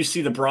 Do you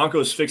see the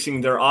Broncos fixing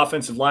their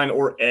offensive line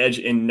or edge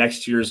in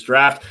next year's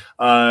draft?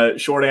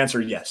 Short answer,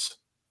 yes.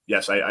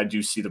 Yes, I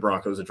do see the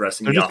Broncos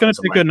addressing They're the just going to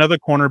offensive pick line. another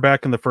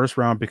cornerback in the first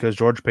round because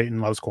George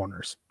Payton loves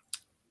corners.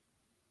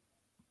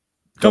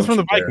 Comes from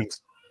the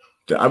Vikings.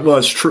 Well,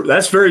 it's true.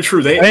 That's very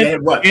true. They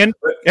had what?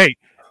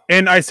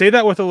 And I say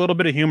that with a little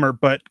bit of humor,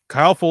 but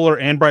Kyle Fuller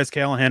and Bryce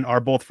Callahan are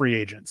both free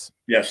agents.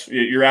 Yes,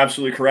 you're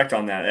absolutely correct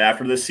on that.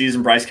 After this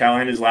season, Bryce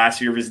Callahan is last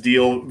year of his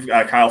deal.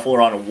 Kyle Fuller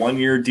on a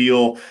 1-year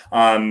deal.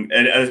 And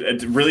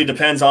it really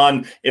depends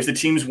on if the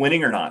team's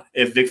winning or not.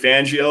 If Vic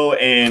Fangio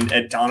and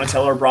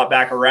Donatell are brought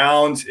back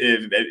around,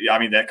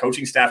 that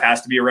coaching staff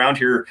has to be around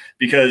here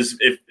because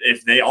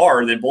if they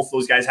are, then both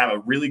those guys have a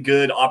really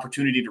good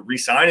opportunity to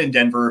re-sign in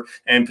Denver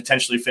and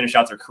potentially finish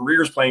out their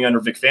careers playing under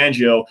Vic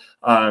Fangio.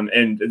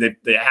 And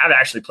they have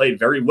actually played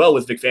very well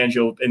with Vic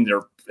Fangio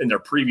in their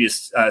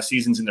previous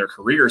seasons in their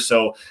career.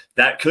 So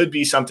that could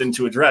be something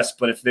to address.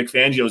 But if Vic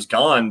Fangio's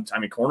gone,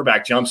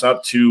 cornerback jumps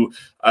up to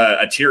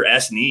a tier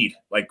S need,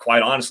 like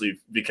quite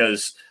honestly,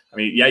 because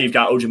you've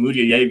got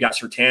Ojemudia, you've got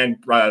Surtain,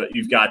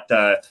 you've got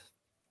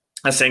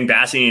Sang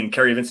Bassi and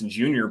Kerry Vincent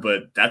Jr.,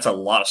 but that's a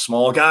lot of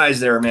small guys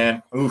there,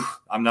 man. Oof,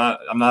 I'm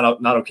not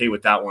okay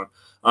with that one.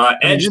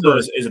 Edge though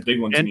is a big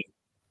one to me.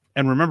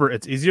 And remember,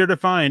 it's easier to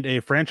find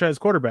a franchise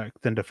quarterback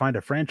than to find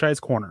a franchise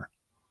corner.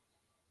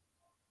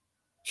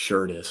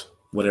 Sure it is.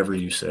 Whatever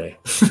you say.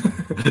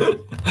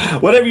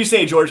 Whatever you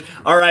say, George.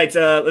 All right,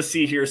 let's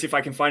see here. See if I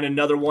can find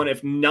another one.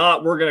 If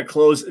not, we're going to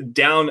close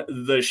down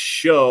the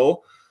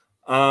show.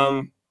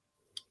 CC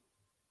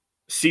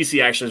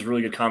actually has a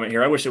really good comment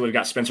here. I wish they would have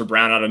got Spencer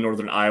Brown out of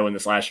Northern Iowa in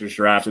this last year's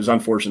draft. It was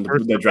unfortunate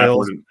the draft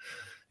wasn't.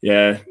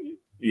 Yeah.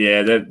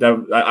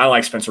 I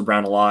like Spencer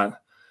Brown a lot.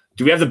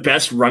 Do we have the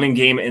best running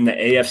game in the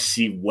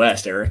AFC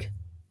West, Eric?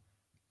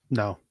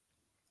 No.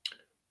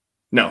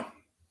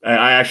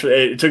 I actually,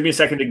 it took me a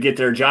second to get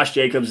there. Josh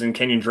Jacobs and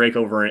Kenyon Drake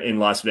over in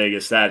Las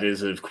Vegas. That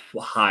is a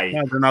high.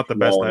 Yeah, they're not the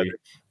best either.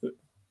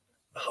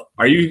 Who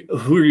are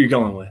you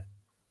going with?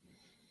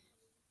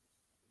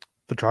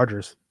 The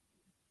Chargers.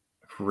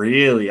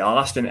 Really?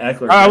 Austin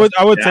Eckler. I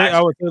would say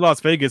Las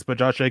Vegas, but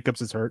Josh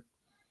Jacobs is hurt.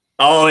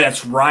 Oh,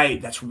 that's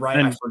right.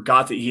 And I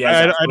forgot that he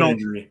has a foot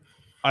injury.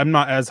 I'm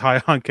not as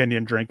high on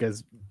Kenyon Drake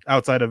as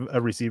outside of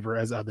a receiver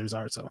as others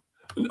are. So.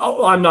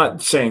 Oh, I'm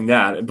not saying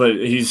that, but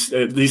he's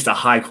at least a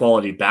high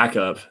quality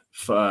backup,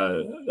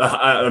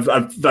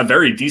 a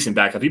very decent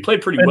backup. He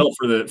played pretty well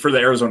for the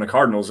Arizona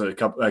Cardinals a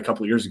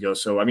couple of years ago.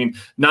 So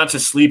not to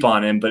sleep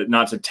on him, but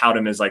not to tout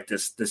him as like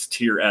this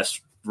tier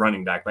S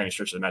running back by any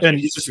stretch of the imagination.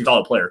 He's just a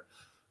solid player.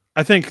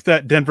 I think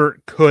that Denver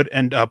could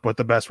end up with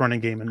the best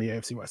running game in the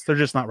AFC West. They're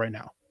just not right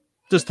now.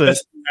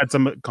 add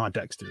some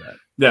context to that.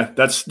 Yeah,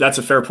 that's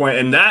a fair point.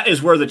 And that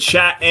is where the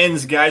chat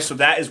ends, guys. So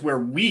that is where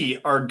we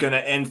are going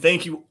to end.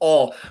 Thank you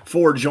all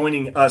for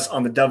joining us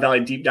on the Dove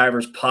Valley Deep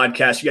Divers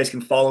podcast. You guys can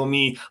follow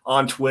me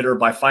on Twitter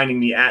by finding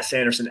me at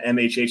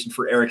SandersonMHH, and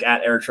for Eric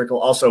at Eric Trickle.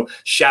 Also,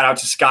 shout out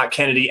to Scott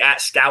Kennedy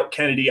at Scout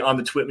Kennedy on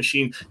the Twit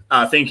machine.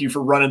 Thank you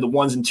for running the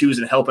 1s and 2s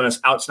and helping us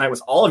out tonight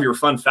with all of your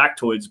fun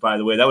factoids, by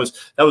the way. That was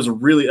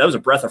a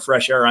breath of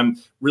fresh air. I'm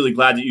really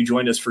glad that you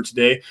joined us for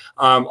today.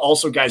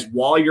 Also, guys,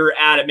 while you're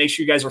at it, make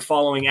sure you guys are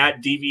following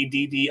at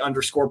DVDD_pod.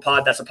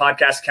 That's a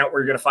podcast account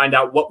where you're going to find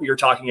out what we are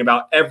talking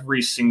about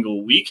every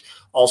single week.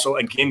 Also,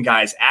 again,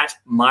 guys, at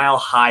Mile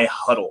High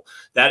Huddle.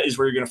 That is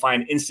where you're going to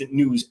find instant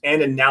news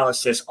and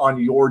analysis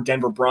on your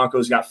Denver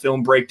Broncos. Got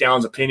film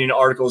breakdowns, opinion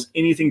articles,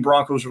 anything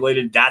Broncos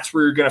related. That's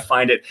where you're going to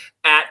find it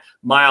at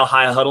Mile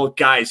High Huddle.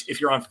 Guys, if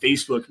you're on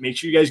Facebook, make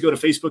sure you guys go to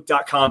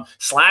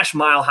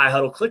facebook.com/Mile High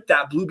Huddle. Click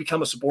that blue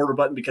Become a Supporter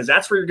button, because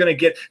that's where you're going to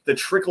get the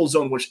Trickle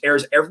Zone, which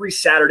airs every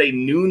Saturday,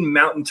 noon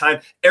Mountain Time.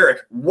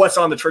 Eric, what's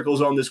on the Trickle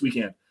Zone this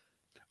weekend?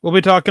 We'll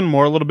be talking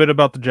more a little bit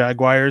about the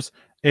Jaguars.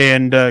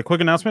 And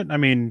quick announcement, I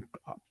mean,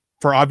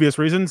 for obvious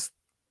reasons,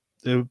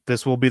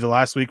 this will be the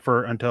last week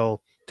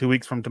until 2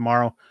 weeks from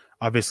tomorrow.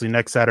 Obviously,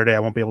 next Saturday, I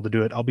won't be able to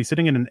do it. I'll be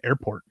sitting in an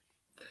airport.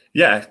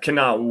 Yeah,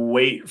 cannot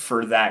wait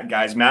for that,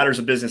 guys. Matters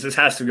of business. This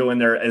has to go in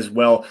there as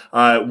well.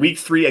 Week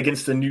 3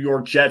 against the New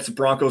York Jets,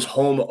 Broncos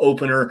home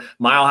opener.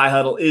 Mile High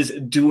Huddle is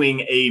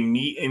doing a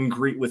meet and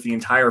greet with the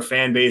entire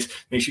fan base.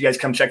 Make sure you guys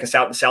come check us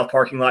out in the South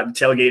parking lot, the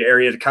tailgate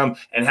area, to come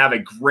and have a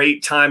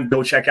great time.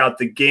 Go check out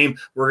the game.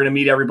 We're going to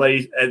meet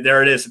everybody.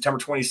 There it is, September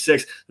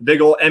 26th, the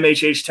big old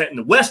MHH tent in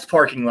the West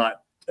parking lot.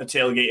 A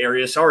tailgate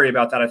area. Sorry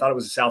about that. I thought it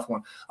was the South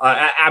one.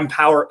 At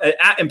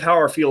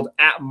Empower Field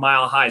at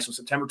Mile High. So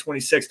September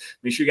 26th.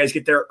 Make sure you guys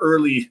get there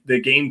early. The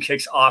game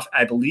kicks off,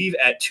 I believe,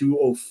 at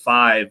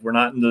 2:05. We're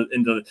not in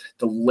the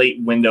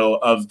late window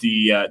of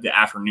the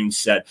afternoon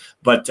set.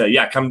 But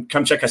yeah, come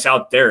check us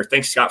out there.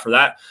 Thanks, Scott, for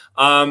that.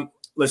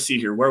 Let's see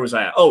here. Where was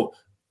I at? Oh,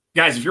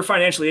 guys, if you're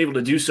financially able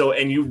to do so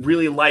and you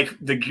really like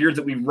the gear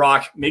that we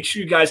rock, make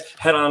sure you guys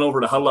head on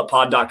over to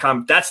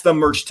huddleuppod.com. That's the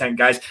merch tent,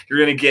 guys. You're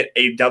going to get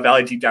a Dove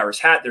Valley Deep Divers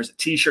hat. There's a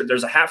t-shirt.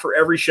 There's a hat for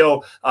every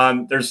show.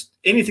 There's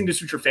anything to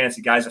suit your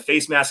fancy, guys. A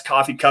face mask,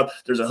 coffee cup.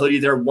 There's a hoodie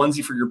there,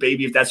 onesie for your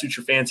baby if that suits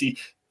your fancy.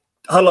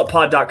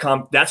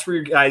 huddleuppod.com. That's where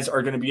you guys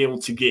are going to be able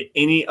to get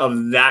any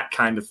of that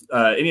kind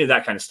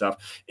of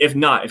stuff. If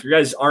not, if you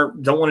guys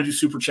don't want to do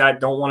super chat,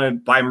 don't want to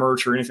buy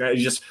merch or anything,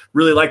 you just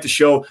really like the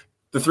show,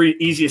 the 3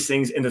 easiest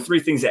things and the 3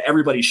 things that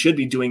everybody should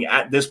be doing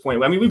at this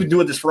point. I mean, we've been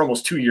doing this for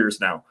almost 2 years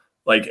now.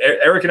 Like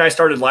Eric and I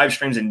started live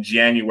streams in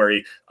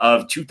January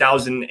of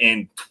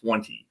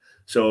 2020.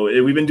 So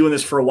we've been doing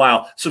this for a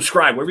while.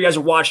 Subscribe wherever you guys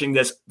are watching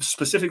this,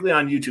 specifically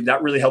on YouTube.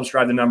 That really helps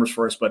drive the numbers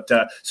for us. But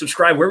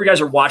subscribe wherever you guys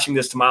are watching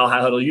this to Mile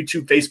High Huddle.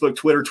 YouTube, Facebook,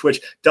 Twitter,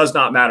 Twitch, does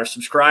not matter.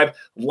 Subscribe.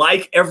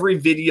 Like every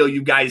video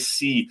you guys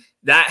see.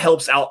 That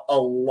helps out a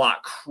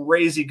lot.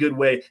 Crazy good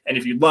way. And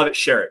if you love it,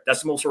 share it.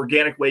 That's the most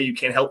organic way you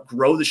can help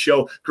grow the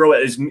show, grow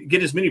it,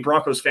 get as many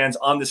Broncos fans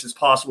on this as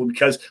possible,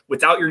 because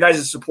without your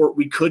guys' support,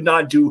 we could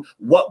not do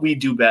what we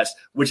do best,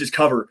 which is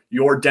cover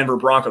your Denver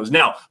Broncos.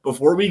 Now,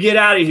 before we get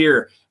out of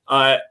here,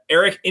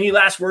 Eric, any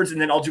last words,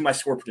 and then I'll do my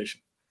score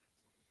prediction.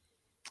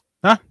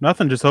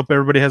 Nothing. Just hope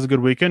everybody has a good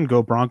weekend.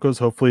 Go Broncos.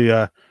 Hopefully,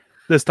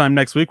 this time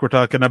next week, we're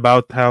talking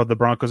about how the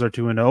Broncos are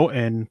 2-0,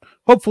 and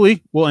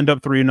hopefully we'll end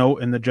up 3-0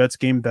 in the Jets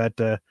game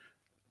that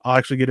I'll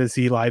actually get to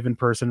see live in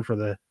person for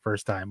the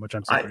first time, which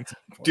I'm super excited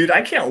for. Dude,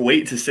 I can't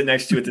wait to sit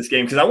next to you at this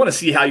game, because I want to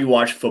see how you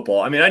watch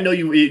football. I mean, I know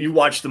you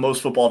watch the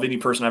most football of any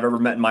person I've ever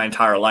met in my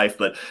entire life,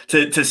 but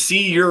to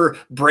see your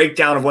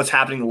breakdown of what's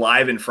happening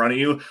live in front of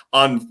you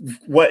on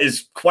what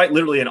is quite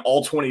literally an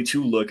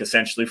all-22 look,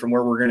 essentially, from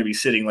where we're going to be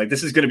sitting, like,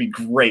 this is going to be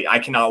great. I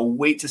cannot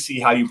wait to see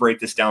how you break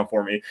this down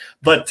for me.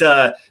 But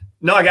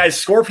no, guys,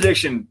 score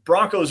prediction,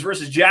 Broncos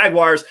versus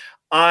Jaguars.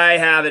 I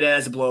have it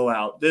as a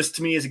blowout. This,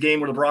 to me, is a game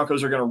where the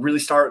Broncos are going to really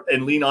start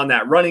and lean on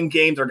that running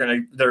game. They're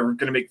going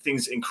to make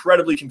things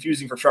incredibly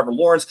confusing for Trevor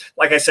Lawrence.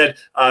 Like I said,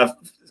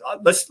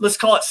 let's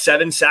call it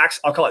 7 sacks.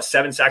 I'll call it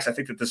 7 sacks. I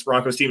think that this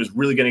Broncos team is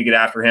really going to get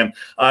after him.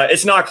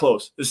 It's not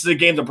close. This is a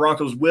game the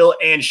Broncos will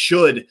and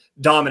should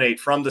dominate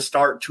from the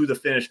start to the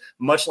finish,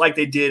 much like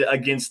they did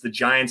against the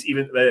Giants,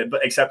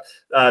 except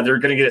they're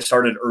going to get it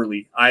started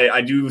early. I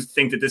do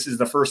think that this is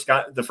the first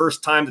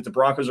time that the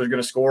Broncos are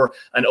going to score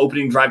an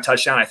opening drive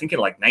touchdown, I think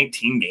in like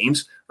 19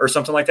 games or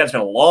something like that. It's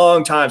been a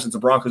long time since the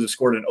Broncos have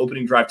scored an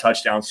opening drive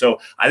touchdown. So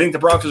I think the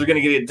Broncos are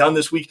going to get it done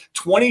this week.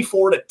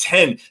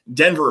 24-10,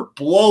 Denver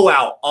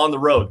blowout on the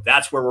road.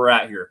 That's where we're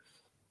at here.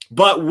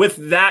 But with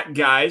that,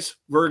 guys,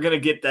 we're going to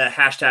get the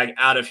hashtag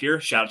out of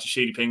here. Shout out to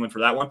Shady Penguin for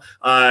that one.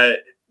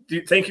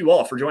 Thank you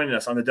all for joining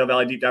us on the Dove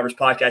Valley Deep Divers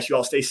podcast. You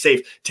all stay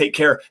safe. Take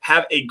care.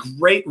 Have a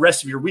great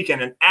rest of your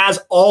weekend. And as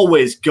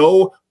always,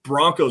 go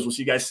Broncos. We'll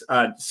see you guys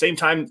same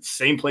time,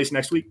 same place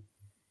next week.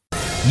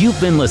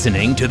 You've been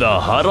listening to the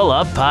Huddle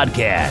Up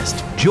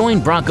Podcast. Join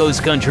Broncos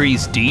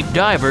Country's deep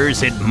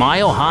divers at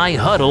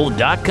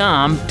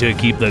milehighhuddle.com to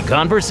keep the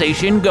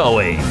conversation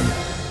going.